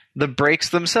 the brakes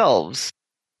themselves,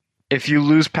 if you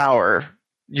lose power,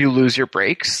 you lose your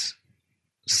brakes.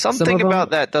 Something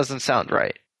about that doesn't sound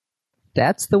right.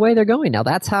 That's the way they're going now.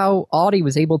 That's how Audi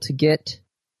was able to get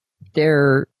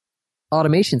their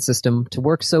automation system to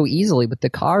work so easily with the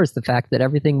cars, the fact that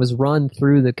everything was run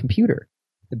through the computer.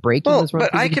 The braking was run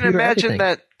through the computer. But I can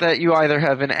imagine that you either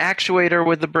have an actuator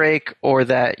with the brake or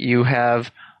that you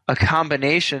have a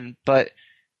combination, but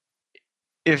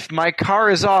if my car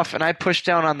is off and I push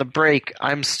down on the brake,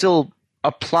 I'm still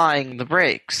applying the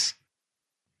brakes.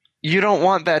 You don't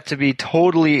want that to be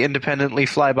totally independently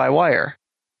fly-by-wire.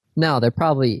 No, there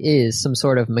probably is some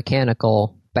sort of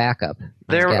mechanical backup.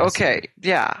 Okay,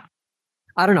 yeah.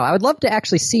 I don't know. I would love to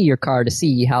actually see your car to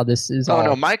see how this is all... Oh,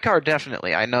 no, my car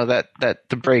definitely. I know that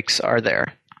the brakes are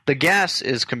there. The gas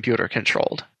is computer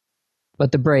controlled.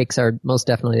 But the brakes are most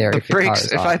definitely there if your car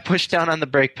is if off. I push down on the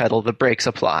brake pedal, the brakes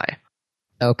apply.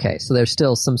 Okay, so there's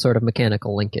still some sort of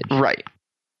mechanical linkage. Right.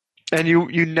 And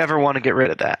you never want to get rid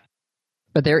of that.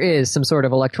 But there is some sort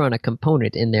of electronic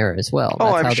component in there as well.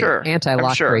 That's I'm how sure.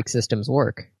 Anti-lock brake systems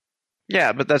work.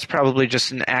 Yeah, but that's probably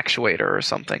just an actuator or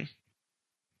something.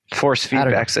 Force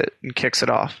feedbacks it and kicks it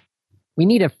off. We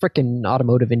need a frickin'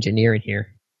 automotive engineer in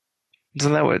here.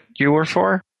 Isn't that what you were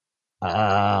for?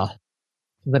 Something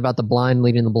about the blind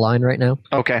leading the blind right now?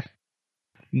 Okay.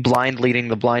 Blind leading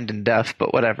the blind and deaf,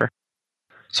 but whatever.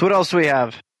 So what else do we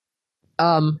have?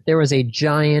 There was a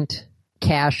giant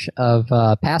cache of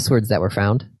passwords that were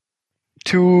found.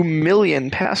 2 million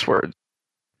passwords.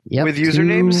 Yep, With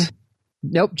usernames?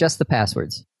 Nope, just the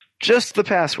passwords. Just the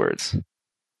passwords.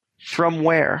 From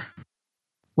where?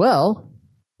 Well,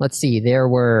 let's see. There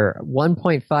were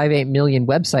 1.58 million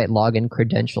website login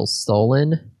credentials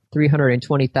stolen,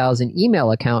 320,000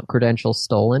 email account credentials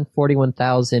stolen,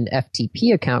 41,000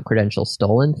 FTP account credentials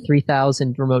stolen,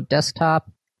 3,000 remote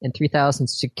desktop, and 3,000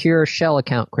 secure shell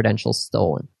account credentials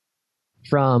stolen.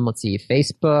 From, let's see,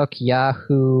 Facebook,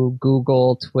 Yahoo,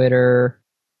 Google, Twitter,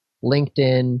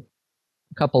 LinkedIn,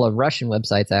 a couple of Russian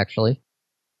websites, actually.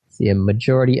 Let's see, a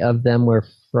majority of them were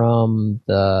from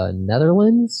the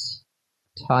Netherlands,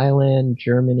 Thailand,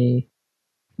 Germany.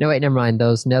 No, wait, never mind.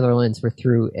 Those Netherlands were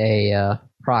through a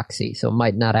proxy, so it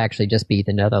might not actually just be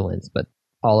the Netherlands, but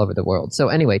all over the world. So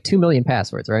anyway, 2 million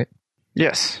passwords, right?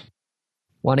 Yes.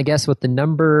 Want to guess what the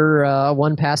number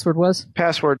one password was?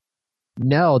 Password.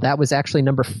 No, that was actually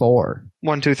number 4.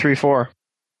 1, 2, 3, 4.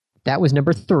 That was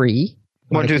number 3.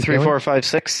 1, 2, 3, 4, 5,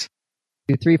 6.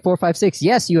 2, 3, 4, 5, 6.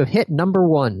 Yes, you have hit number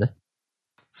 1.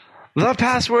 The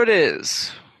password is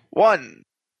 1,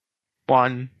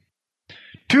 1,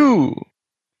 2,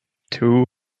 2,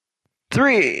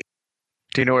 3.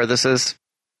 Do you know where this is?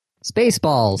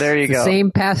 Spaceballs. There you go.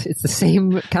 It's the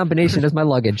same combination as my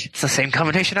luggage. It's the same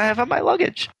combination I have on my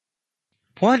luggage.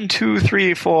 1, 2,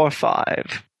 3, 4,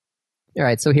 5. All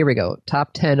right, so here we go. Top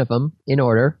 10 of them in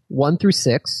order. 1 through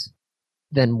 6,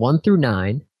 then 1 through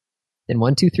 9, then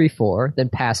 1, 2, 3, 4, then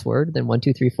password, then 1,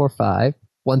 2, 3, 4, 5,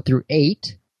 1 through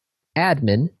 8,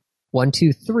 admin, 1,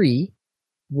 2, 3,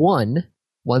 1,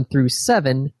 1 through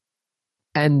 7,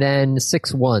 and then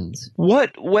 6 ones.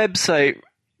 What website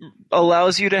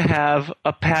allows you to have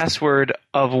a password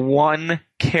of 1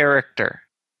 character?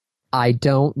 I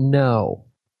don't know.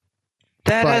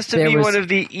 That But has to there be was- one of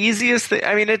the easiest things.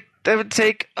 I mean, that would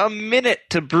take a minute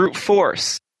to brute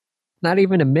force. Not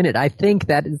even a minute. I think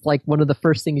that is like one of the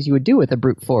first things you would do with a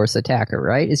brute force attacker,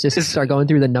 right? Is just start going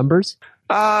through the numbers.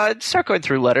 Start going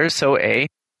through letters, so A.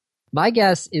 My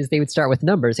guess is they would start with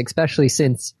numbers, especially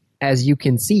since, as you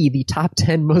can see, the top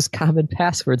 10 most common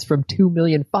passwords from 2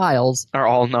 million files Are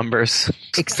all numbers.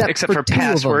 Except for for 2 of them.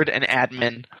 password and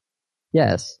admin.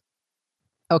 Yes.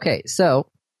 Okay, so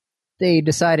they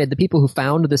decided, the people who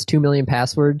found this 2 million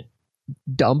password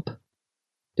dump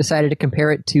decided to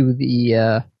compare it to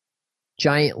the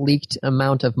giant leaked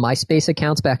amount of MySpace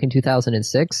accounts back in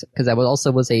 2006, because that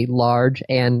was a large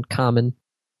and common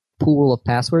pool of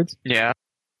passwords. Yeah.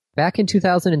 Back in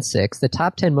 2006, the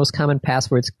top 10 most common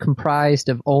passwords comprised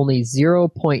of only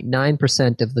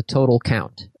 0.9% of the total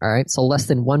count. All right, so less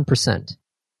than 1%.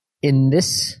 In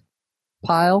this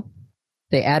pile,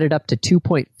 they added up to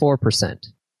 2.4%.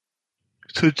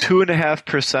 So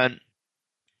 2.5%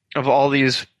 of all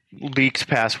these leaked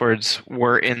passwords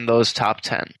were in those top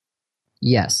 10.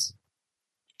 Yes.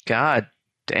 God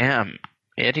damn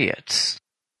idiots.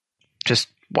 Just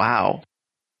wow.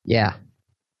 Yeah.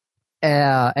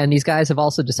 And these guys have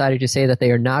also decided to say that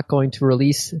they are not going to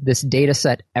release this data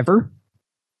set ever.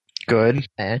 Good.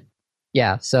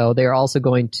 Yeah, so they're also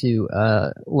going to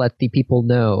let the people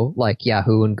know, like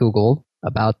Yahoo and Google,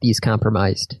 about these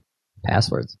compromised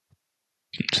passwords.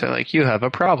 So, like, you have a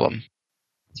problem.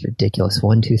 It's ridiculous.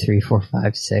 1, 2, 3, 4,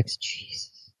 5, 6.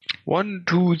 Jesus. 1,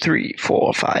 2, 3,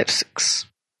 4, 5, 6.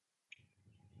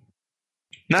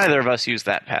 Neither of us use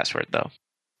that password, though.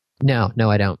 No,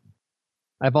 I don't.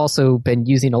 I've also been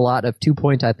using a lot of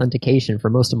 2-point authentication for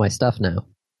most of my stuff now.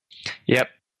 Yep.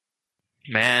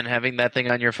 Man, having that thing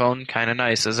on your phone, kind of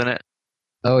nice, isn't it?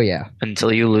 Oh, yeah.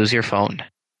 Until you lose your phone.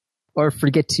 Or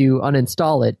forget to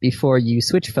uninstall it before you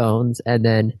switch phones and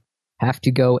then have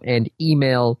to go and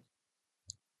email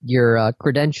your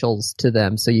credentials to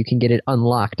them so you can get it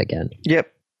unlocked again.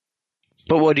 Yep.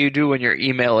 But what do you do when your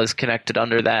email is connected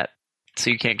under that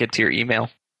so you can't get to your email?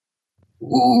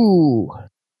 Ooh.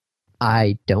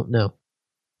 I don't know.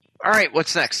 All right,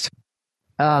 what's next?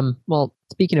 Well,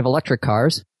 speaking of electric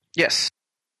cars, Yes.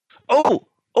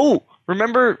 Oh,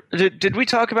 remember, did we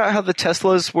talk about how the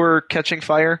Teslas were catching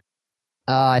fire?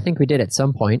 I think we did at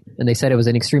some point, and they said it was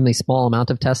an extremely small amount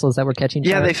of Teslas that were catching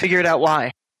Yeah, fire. they figured out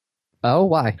why. Oh,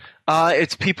 why?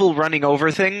 It's people running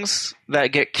over things that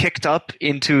get kicked up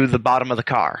into the bottom of the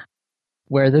car.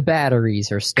 Where the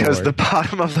batteries are stored. Because the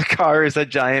bottom of the car is a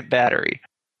giant battery.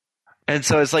 And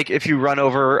so it's like if you run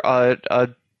over a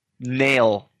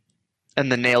nail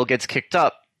and the nail gets kicked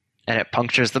up and it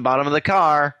punctures the bottom of the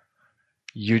car,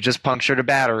 you just punctured a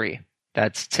battery.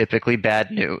 That's typically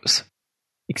bad news.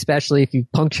 Especially if you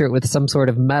puncture it with some sort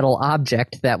of metal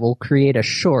object that will create a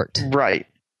short. Right.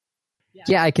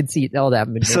 Yeah, I could see all that.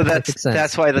 So Perfect sense.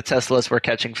 that's why the Teslas were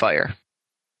catching fire.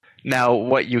 Now,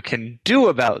 what you can do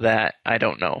about that, I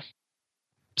don't know.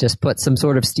 Just put some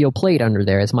sort of steel plate under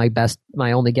there is my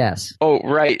only guess. Oh,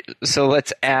 right. So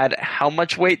let's add how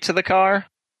much weight to the car?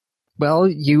 Well,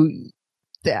 you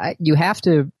have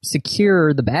to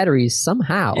secure the batteries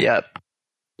somehow. Yep.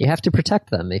 You have to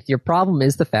protect them. If your problem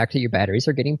is the fact that your batteries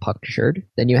are getting punctured,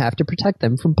 then you have to protect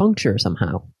them from puncture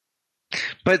somehow.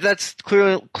 But that's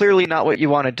clearly not what you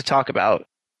wanted to talk about.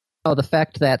 Oh, the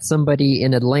fact that somebody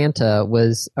in Atlanta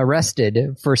was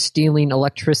arrested for stealing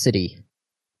electricity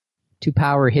to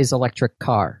power his electric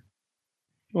car.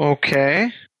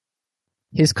 Okay.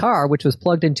 His car, which was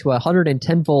plugged into a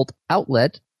 110-volt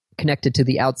outlet connected to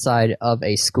the outside of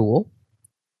a school,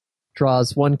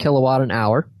 draws 1 kilowatt an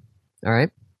hour. All right?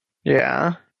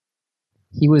 Yeah.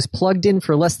 He was plugged in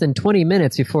for less than 20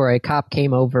 minutes before a cop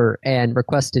came over and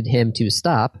requested him to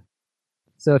stop.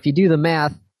 So if you do the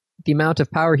math, the amount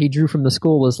of power he drew from the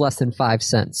school was less than 5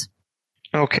 cents.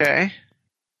 Okay.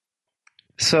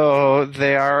 So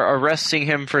they are arresting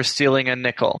him for stealing a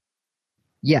nickel.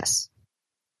 Yes.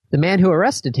 The man who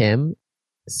arrested him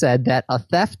said that a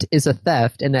theft is a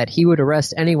theft and that he would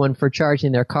arrest anyone for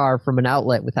charging their car from an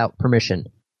outlet without permission.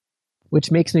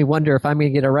 Which makes me wonder if I'm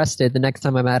going to get arrested the next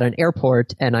time I'm at an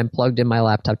airport and I'm plugged in my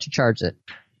laptop to charge it.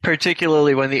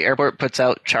 Particularly when the airport puts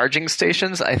out charging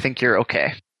stations, I think you're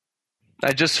okay.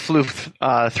 I just flew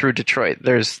through Detroit.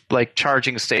 There's like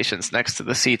charging stations next to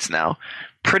the seats now.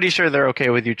 Pretty sure they're okay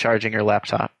with you charging your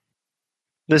laptop.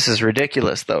 This is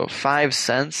ridiculous, though. 5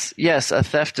 cents? Yes, a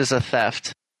theft is a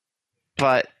theft.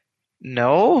 But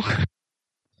no?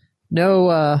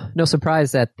 No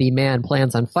surprise that the man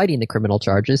plans on fighting the criminal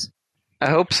charges. I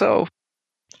hope so.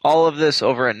 All of this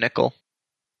over a nickel.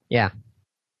 Yeah.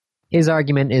 His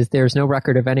argument is there's no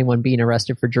record of anyone being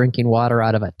arrested for drinking water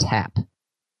out of a tap.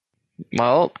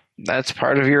 Well, that's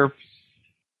part of your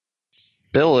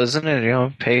bill, isn't it? You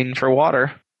know, paying for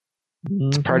water. Mm-hmm.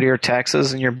 It's part of your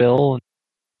taxes and your bill.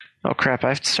 Oh, crap, I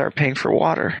have to start paying for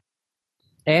water.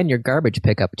 And your garbage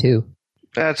pickup, too.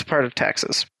 That's part of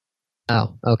taxes.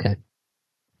 Oh, okay.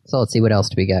 So let's see what else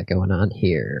do we got going on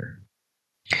here.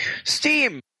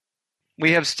 Steam!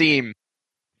 We have Steam.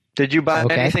 Did you buy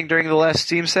anything during the last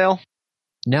Steam sale?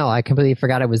 No, I completely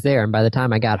forgot it was there, and by the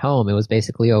time I got home, it was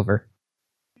basically over.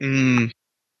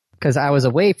 Because I was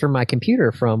away from my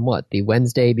computer from, the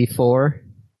Wednesday before?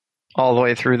 All the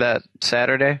way through that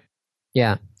Saturday?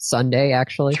 Yeah, Sunday,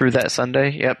 actually. Through that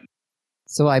Sunday, yep.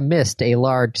 So I missed a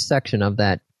large section of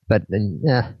that, but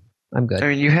I'm good. I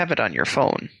mean, you have it on your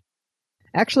phone.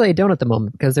 Actually, I don't at the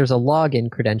moment, because there's a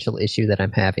login credential issue that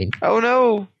I'm having. Oh,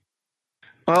 no!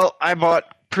 Well, I bought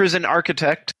Prison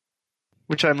Architect,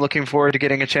 which I'm looking forward to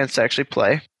getting a chance to actually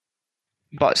play.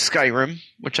 Bought Skyrim,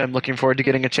 which I'm looking forward to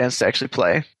getting a chance to actually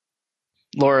play.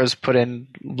 Laura's put in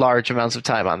large amounts of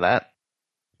time on that.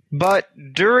 But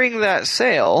during that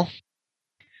sale,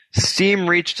 Steam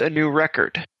reached a new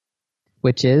record.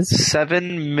 Which is?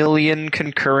 7 million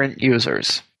concurrent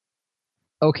users.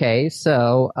 Okay,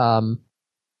 so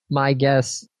my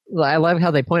guess... I love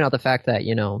how they point out the fact that,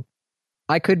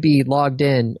 I could be logged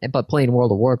in but playing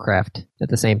World of Warcraft at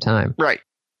the same time. Right.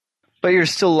 But you're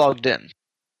still logged in.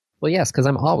 Well, yes, because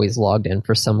I'm always logged in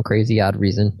for some crazy odd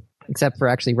reason. Except for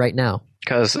actually right now.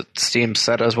 Because Steam's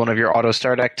set as one of your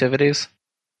auto-start activities?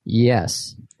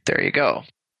 Yes. There you go.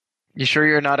 You sure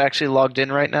you're not actually logged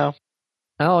in right now?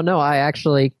 Oh, no, I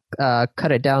actually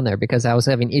cut it down there because I was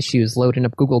having issues loading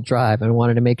up Google Drive and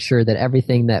wanted to make sure that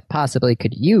everything that possibly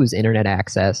could use internet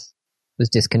access was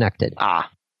disconnected. Ah.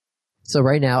 So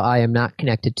right now I am not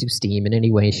connected to Steam in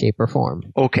any way, shape, or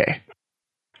form. Okay.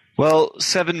 Well,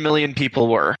 7 million people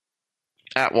were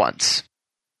at once.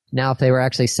 Now, if they were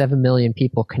actually 7 million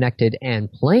people connected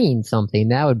and playing something,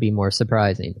 that would be more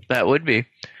surprising. That would be.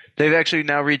 They've actually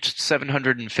now reached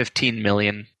 715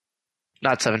 million.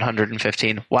 Not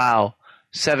 715. Wow.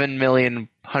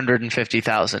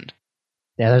 7,150,000.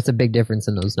 Yeah, there's a big difference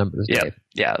in those numbers, Yep. Dave.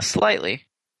 Yeah, slightly.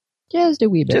 Just a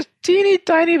wee bit. Just teeny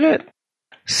tiny bit.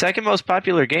 Second most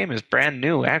popular game is brand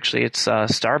new, actually. It's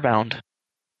Starbound.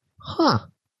 Huh.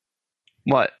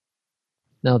 What?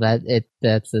 No,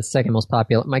 that's the second most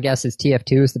popular. My guess is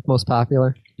TF2 is the most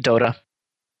popular. Dota.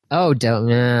 Oh,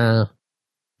 Dota.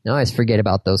 No, I always forget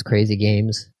about those crazy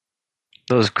games.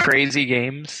 Those crazy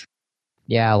games?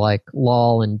 Yeah, like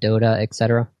LOL and Dota,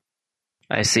 etc.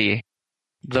 I see.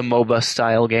 The MOBA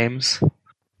style games.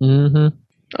 Mm-hmm.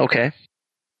 Okay.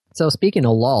 So speaking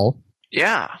of LOL.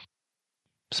 Yeah.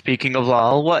 Speaking of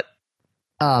LOL, what?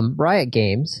 Riot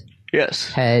Games.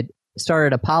 Yes. Had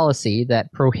started a policy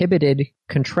that prohibited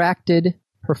contracted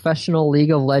professional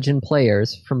League of Legends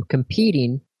players from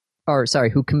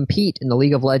who compete in the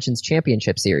League of Legends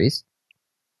Championship Series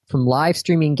from live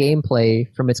streaming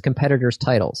gameplay from its competitors'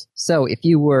 titles. So if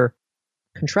you were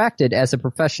contracted as a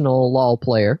professional LoL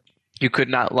player, you could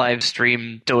not live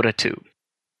stream Dota 2.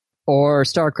 Or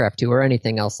StarCraft 2 or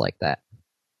anything else like that.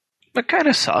 That kind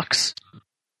of sucks.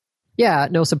 Yeah,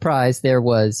 no surprise there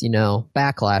was,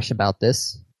 backlash about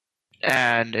this.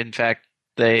 And in fact,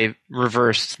 they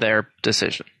reversed their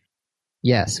decision.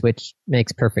 Yes, which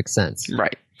makes perfect sense.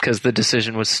 Right, because the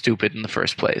decision was stupid in the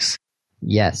first place.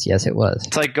 Yes, it was.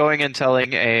 It's like going and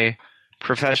telling a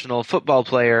professional football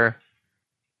player,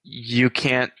 you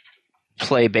can't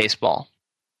play baseball.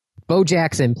 Bo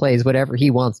Jackson plays whatever he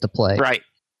wants to play. Right.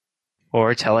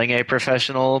 Or telling a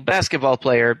professional basketball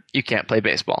player, you can't play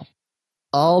baseball.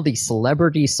 All the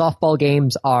celebrity softball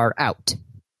games are out.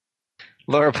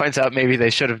 Laura points out maybe they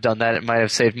should have done that. It might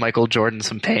have saved Michael Jordan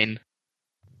some pain.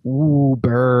 Ooh,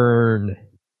 burn.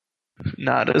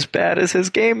 Not as bad as his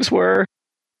games were.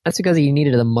 That's because he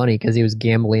needed the money because he was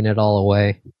gambling it all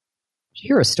away. Did you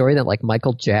hear a story that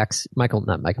Michael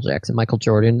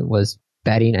Jordan was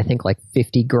betting, I think,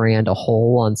 $50,000 a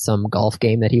hole on some golf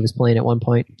game that he was playing at one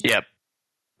point? Yep.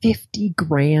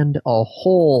 $50,000 a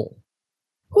hole.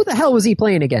 Who the hell was he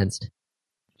playing against?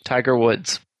 Tiger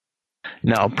Woods.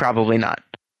 No, probably not.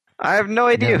 I have no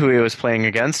idea who he was playing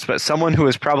against, but someone who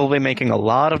was probably making a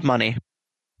lot of money.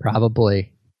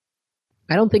 Probably.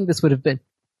 I don't think this would have been...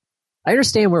 I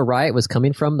understand where Riot was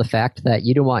coming from, the fact that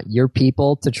you don't want your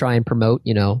people to try and promote,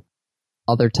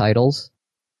 other titles.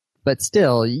 But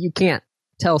still, you can't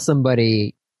tell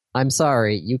somebody, I'm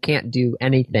sorry, you can't do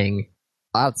anything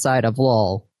outside of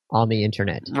LoL on the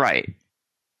internet. Right.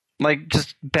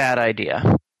 Just bad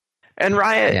idea. And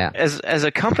Riot, as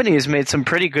a company, has made some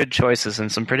pretty good choices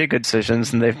and some pretty good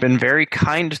decisions, and they've been very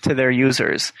kind to their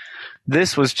users.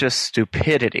 This was just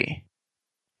stupidity.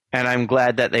 And I'm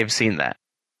glad that they've seen that.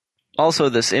 Also,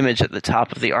 this image at the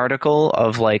top of the article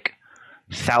of,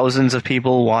 thousands of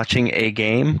people watching a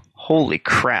game. Holy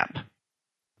crap.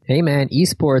 Hey man,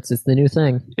 esports is the new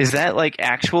thing. Is that,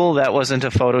 actual? That wasn't a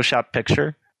Photoshop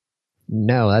picture?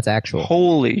 No, that's actual.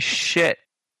 Holy shit.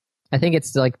 I think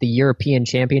it's the European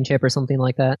Championship or something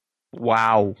like that.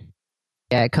 Wow.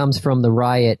 Yeah, it comes from the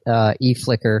Riot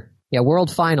eFlicker. Yeah, World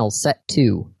Finals Set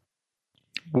 2.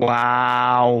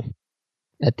 Wow.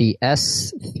 At the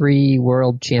S3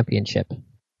 World Championship.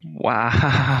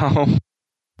 Wow.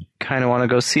 Kind of want to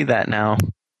go see that now.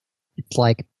 It's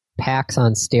like PAX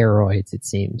on steroids, it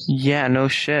seems. Yeah, no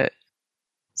shit.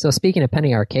 So speaking of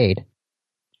Penny Arcade.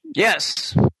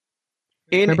 Yes.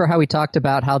 Remember how we talked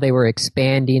about how they were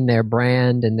expanding their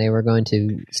brand and they were going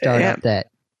to start up that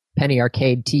Penny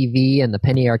Arcade TV and the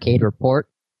Penny Arcade Report?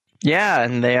 Yeah,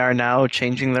 and they are now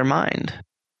changing their mind.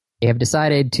 They have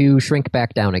decided to shrink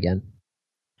back down again.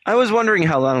 I was wondering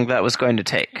how long that was going to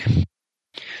take.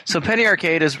 So Penny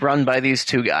Arcade is run by these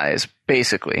two guys,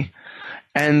 basically.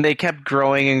 And they kept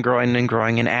growing and growing and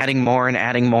growing and adding more and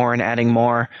adding more and adding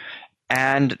more.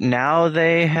 And now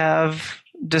they have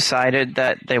decided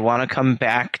that they want to come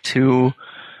back to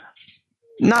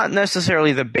not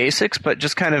necessarily the basics, but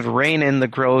just kind of rein in the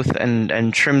growth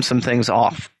and trim some things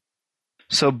off.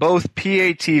 So both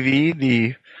PATV,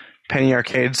 the Penny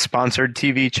Arcade sponsored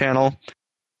TV channel,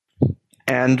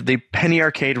 and the Penny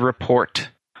Arcade Report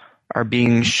are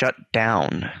being shut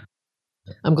down.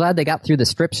 I'm glad they got through the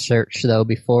strip search, though,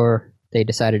 before they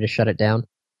decided to shut it down.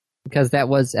 Because that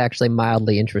was actually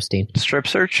mildly interesting. Strip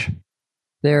search?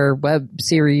 Their web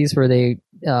series where they...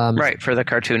 right, for the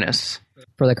cartoonists.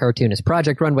 For the cartoonists.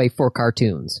 Project Runway for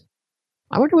cartoons.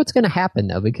 I wonder what's going to happen,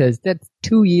 though, because that's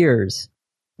 2 years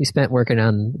he spent working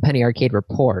on the Penny Arcade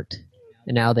Report.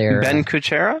 And now they're... Ben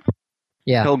Kuchera?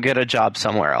 Yeah. He'll get a job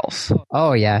somewhere else.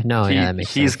 Oh, yeah. No, that makes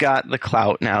sense. He's got the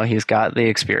clout now. He's got the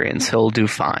experience. He'll do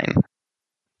fine.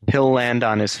 He'll land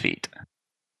on his feet.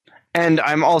 And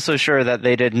I'm also sure that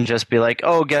they didn't just be like,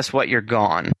 oh, guess what? You're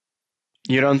gone.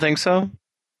 You don't think so?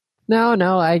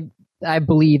 No. I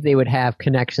believe they would have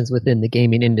connections within the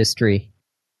gaming industry.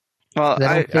 Well,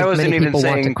 I wasn't even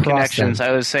saying connections.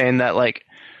 I was saying that,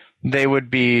 they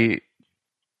would be...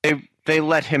 They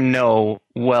let him know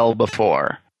well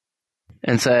before.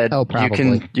 And said,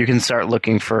 you can start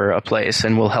looking for a place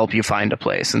and we'll help you find a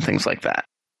place and things like that.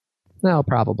 No,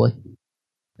 probably.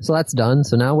 So that's done.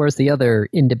 So now where's the other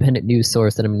independent news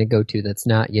source that I'm going to go to that's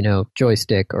not,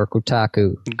 Joystick or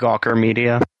Kotaku? Gawker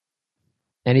Media.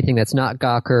 Anything that's not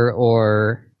Gawker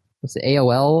or... What's it,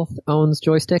 AOL owns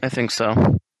Joystick? I think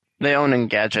so. They own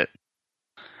Engadget.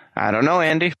 I don't know,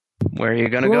 Andy. Where are you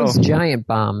going to go? Who owns Giant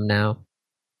Bomb now?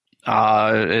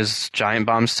 Is Giant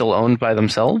Bomb still owned by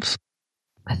themselves?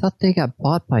 I thought they got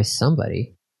bought by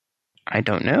somebody. I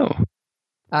don't know.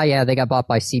 Ah, yeah, they got bought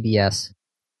by CBS.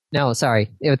 No,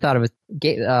 sorry. I thought it was...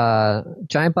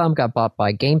 Giant Bomb got bought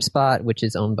by GameSpot, which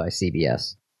is owned by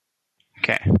CBS.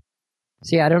 Okay.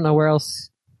 See, I don't know where else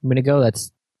I'm going to go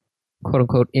that's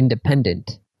quote-unquote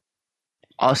independent.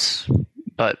 Us,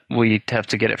 but we have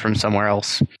to get it from somewhere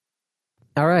else.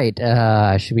 All right,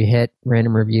 should we hit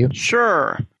random review?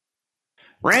 Sure.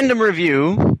 Random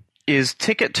review is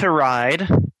Ticket to Ride.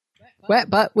 What?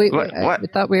 But we What? I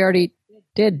thought we already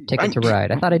did Ticket to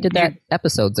Ride. I thought I did that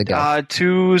episodes ago.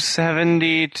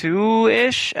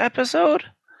 272-ish episode?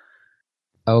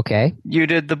 Okay. You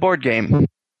did the board game.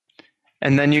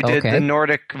 And then you did Okay. the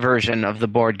Nordic version of the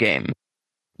board game.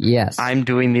 Yes. I'm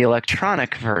doing the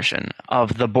electronic version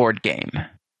of the board game.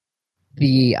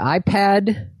 The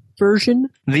iPad version?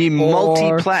 The Or-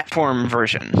 multi-platform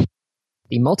version.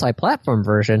 The multi-platform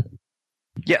version?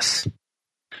 Yes.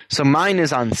 So mine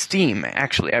is on Steam,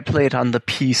 actually. I play it on the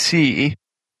PC,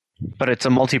 but it's a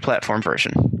multi-platform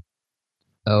version.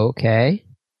 Okay.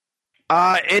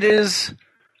 It is...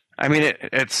 I mean,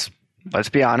 it's... Let's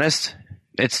be honest.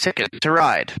 It's Ticket to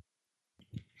Ride.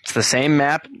 It's the same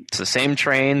map, it's the same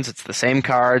trains, it's the same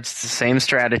cards, it's the same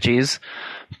strategies,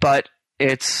 but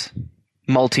it's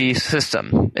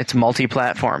multi-system. It's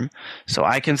multi-platform. So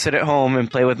I can sit at home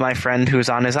and play with my friend who's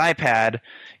on his iPad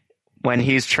when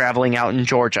he's traveling out in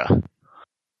Georgia.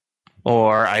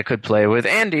 Or I could play with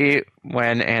Andy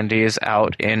when Andy is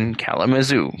out in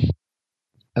Kalamazoo.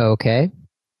 Okay.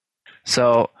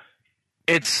 So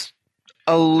it's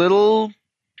a little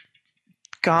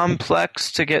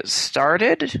complex to get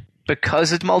started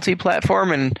because it's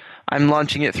multi-platform and I'm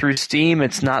launching it through Steam.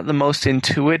 It's not the most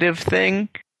intuitive thing.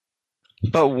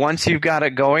 But once you've got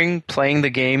it going, playing the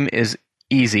game is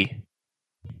easy.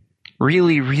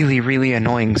 Really, really, really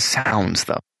annoying sounds,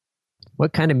 though.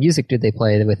 What kind of music do they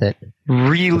play with it?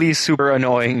 Really super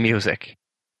annoying music.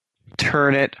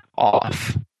 Turn it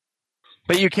off.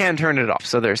 But you can turn it off,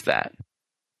 so there's that.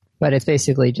 But it's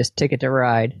basically just Ticket to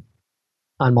Ride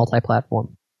on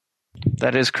multi-platform.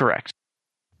 That is correct.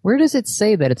 Where does it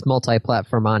say that it's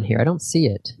multi-platform on here? I don't see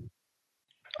it.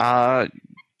 I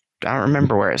don't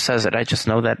remember where it says it. I just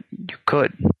know that you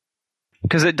could.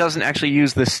 Because it doesn't actually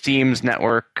use the Steam's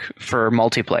network for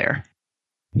multiplayer.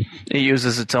 It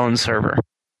uses its own server.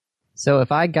 So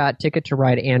if I got Ticket to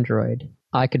Ride Android,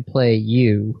 I could play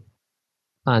you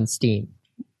on Steam.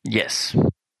 Yes.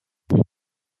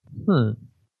 Hmm.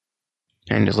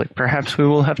 And it's like, perhaps we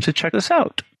will have to check this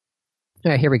out.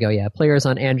 All right, here we go. Yeah, players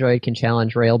on Android can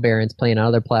challenge Rail Barons playing on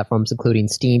other platforms, including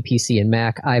Steam, PC, and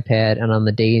Mac, iPad, and on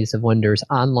the Days of Wonder's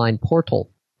online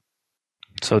portal.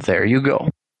 So there you go.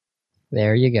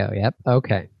 There you go. Yep.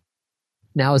 Okay.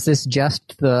 Now, is this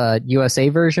just the USA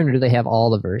version, or do they have all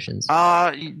the versions?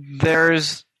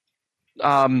 There's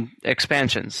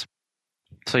expansions.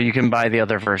 So you can buy the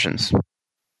other versions.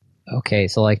 Okay,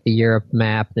 so like the Europe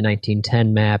map, the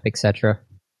 1910 map, etc.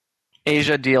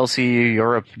 Asia DLC,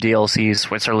 Europe DLC,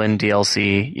 Switzerland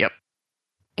DLC. Yep.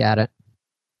 Got it.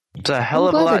 It's a hell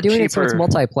of a I'm glad lot they're doing cheaper. it so it's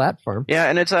multi-platform. Yeah,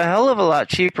 and it's a hell of a lot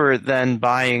cheaper than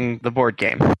buying the board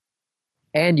game.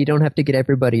 And you don't have to get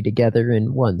everybody together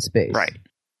in one space. Right.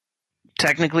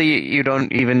 Technically, you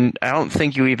don't even... I don't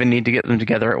think you even need to get them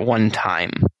together at one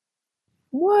time.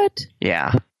 What?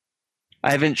 Yeah.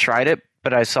 I haven't tried it,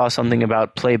 but I saw something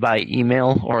about play by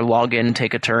email or log in,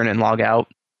 take a turn, and log out.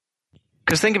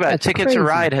 Because think about it, That's Ticket crazy. to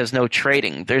Ride has no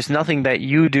trading. There's nothing that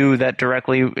you do that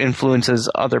directly influences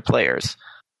other players.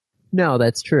 No,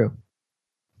 that's true.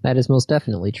 That is most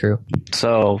definitely true.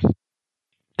 So,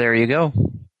 there you go.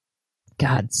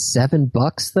 God,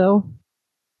 $7 though?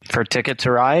 For Ticket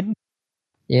to Ride?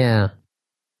 Yeah.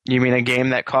 You mean a game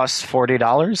that costs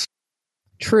 $40?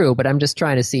 True, but I'm just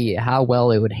trying to see how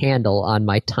well it would handle on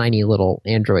my tiny little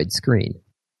Android screen.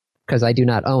 Because I do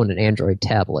not own an Android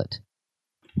tablet.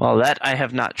 Well, that I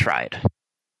have not tried.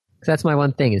 'Cause that's my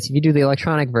one thing, is if you do the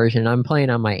electronic version and I'm playing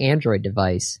on my Android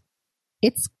device,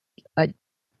 I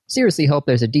seriously hope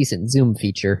there's a decent zoom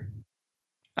feature.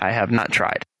 I have not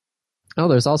tried. Oh,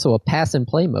 there's also a pass and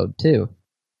play mode, too.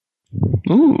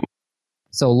 Ooh.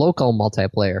 So local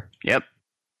multiplayer. Yep.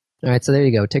 Alright, so there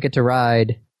you go. Ticket to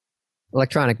Ride,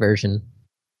 electronic version.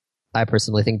 I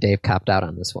personally think Dave copped out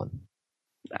on this one.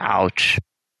 Ouch.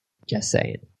 Just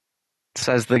saying.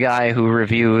 Says the guy who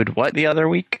reviewed what the other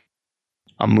week?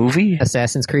 A movie?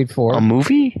 Assassin's Creed 4. A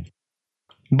movie?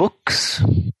 Books?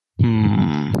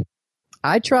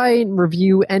 I try and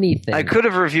review anything. I could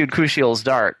have reviewed Kushiel's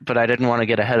Dart, but I didn't want to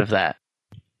get ahead of that.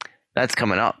 That's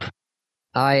coming up.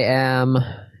 I am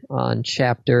on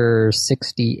chapter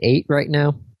 68 right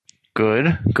now.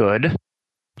 Good, good.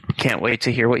 Can't wait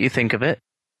to hear what you think of it.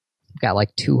 Got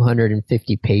like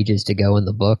 250 pages to go in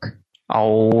the book.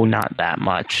 Oh, not that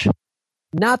much.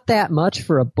 Not that much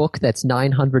for a book that's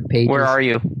 900 pages. Where are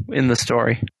you in the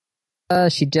story?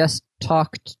 She just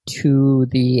talked to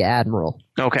the Admiral.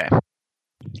 Okay.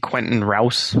 Quentin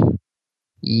Rouse.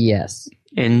 Yes.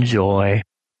 Enjoy.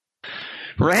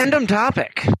 Random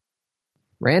topic.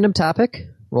 Random topic,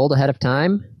 rolled ahead of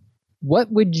time. What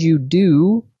would you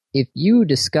do if you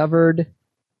discovered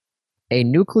a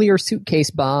nuclear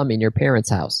suitcase bomb in your parents'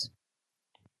 house?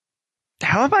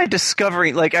 How am I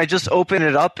discovering? Like, I just open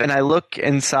it up and I look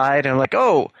inside and I'm like,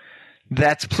 oh,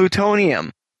 that's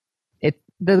plutonium.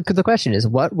 The question is,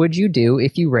 what would you do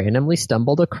if you randomly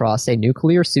stumbled across a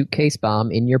nuclear suitcase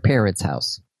bomb in your parents'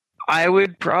 house? I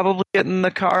would probably get in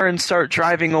the car and start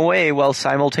driving away while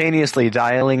simultaneously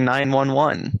dialing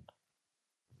 911.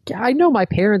 I know my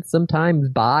parents sometimes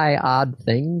buy odd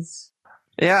things.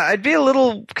 Yeah, I'd be a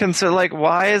little concerned, like,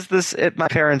 why is this at my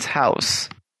parents' house?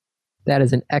 That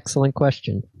is an excellent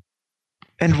question.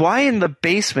 And why in the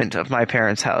basement of my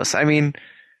parents' house? I mean,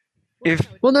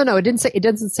 Well, no, it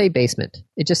doesn't say basement.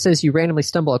 It just says you randomly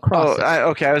stumble across it.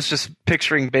 Okay, I was just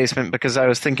picturing basement because I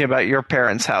was thinking about your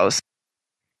parents' house.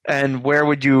 And where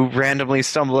would you randomly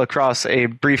stumble across a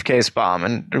briefcase bomb?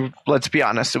 And let's be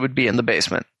honest, it would be in the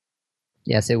basement.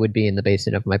 Yes, it would be in the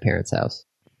basement of my parents' house.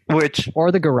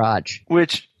 Or the garage. In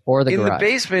the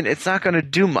basement, it's not going to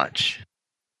do much.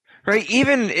 Right?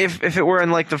 Even if it were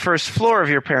in like the first floor of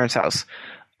your parents' house,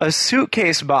 a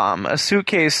suitcase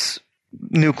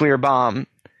nuclear bomb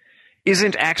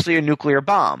isn't actually a nuclear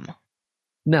bomb.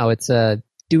 No, it's a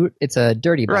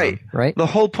dirty bomb, right? The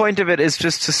whole point of it is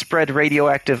just to spread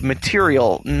radioactive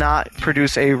material, not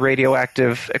produce a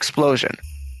radioactive explosion.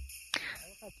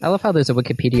 I love how there's a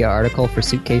Wikipedia article for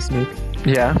suitcase nuke.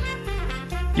 Yeah.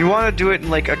 You want to do it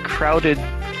in like a crowded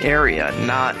area,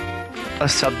 not a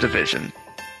subdivision.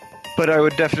 But I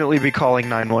would definitely be calling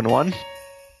 911.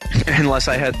 Unless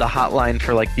I had the hotline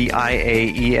for like the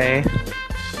IAEA.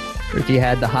 Or if you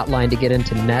had the hotline to get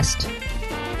into NEST.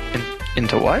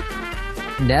 Into what?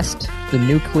 NEST, the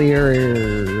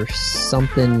nuclear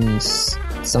something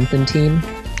team.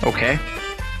 Okay.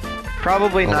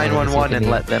 Probably 911 and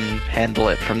let them handle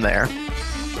it from there.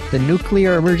 The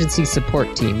Nuclear Emergency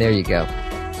Support Team, there you go.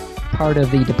 Part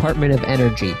of the Department of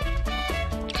Energy.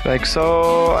 Like,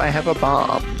 so I have a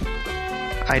bomb.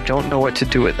 I don't know what to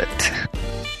do with it.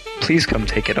 Please come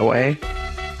take it away.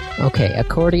 Okay,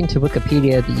 according to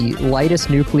Wikipedia, the lightest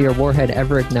nuclear warhead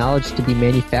ever acknowledged to be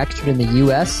manufactured in the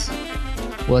U.S.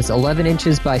 was 11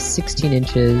 inches by 16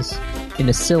 inches in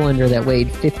a cylinder that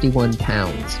weighed 51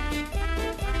 pounds.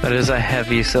 That is a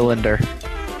heavy cylinder.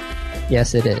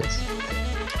 Yes, it is.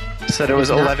 Said it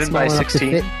was 11 by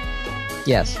 16?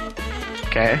 Yes.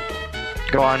 Okay.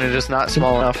 Go on, it is not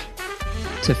small enough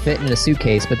to fit in a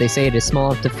suitcase, but they say it is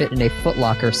small enough to fit in a Foot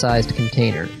Locker-sized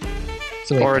container.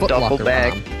 So or a duffel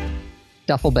bag. Bomb.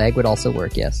 Duffel bag would also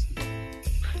work, yes.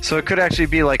 So it could actually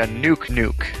be like a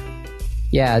nuke.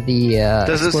 Yeah, the...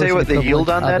 Does it say what the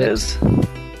yield on that is?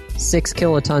 6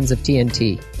 kilotons of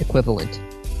TNT equivalent.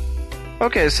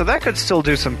 Okay, so that could still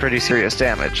do some pretty serious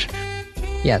damage.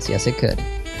 Yes, it could.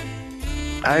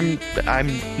 I'm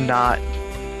not...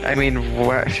 I mean,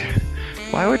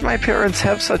 why would my parents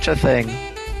have such a thing?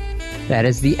 That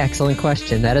is the excellent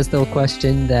question. That is the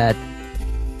question that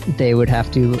they would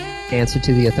have to answer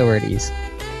to the authorities.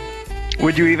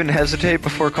 Would you even hesitate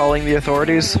before calling the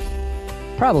authorities?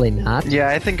 Probably not. Yeah,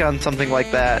 I think on something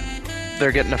like that,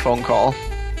 they're getting a phone call.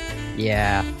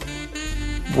 Yeah.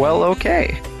 Well,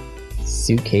 okay.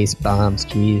 Suitcase bombs,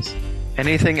 jeez.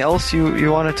 Anything else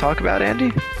you want to talk about,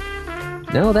 Andy?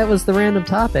 No, that was the random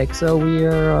topic, so we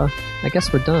are, I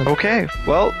guess we're done. Okay,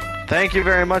 well, thank you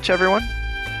very much, everyone.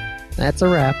 That's a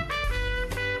wrap.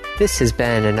 This has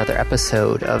been another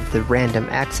episode of the Random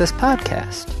Access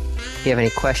Podcast. If you have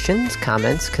any questions,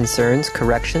 comments, concerns,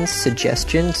 corrections,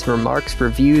 suggestions, remarks,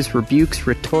 reviews, rebukes,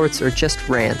 retorts, or just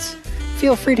rants,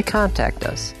 feel free to contact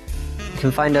us. You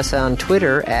can find us on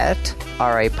Twitter at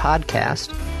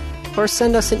RAPodcast, or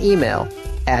send us an email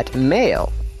at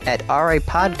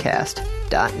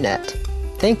mail@rapodcast.net.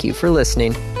 Thank you for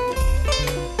listening.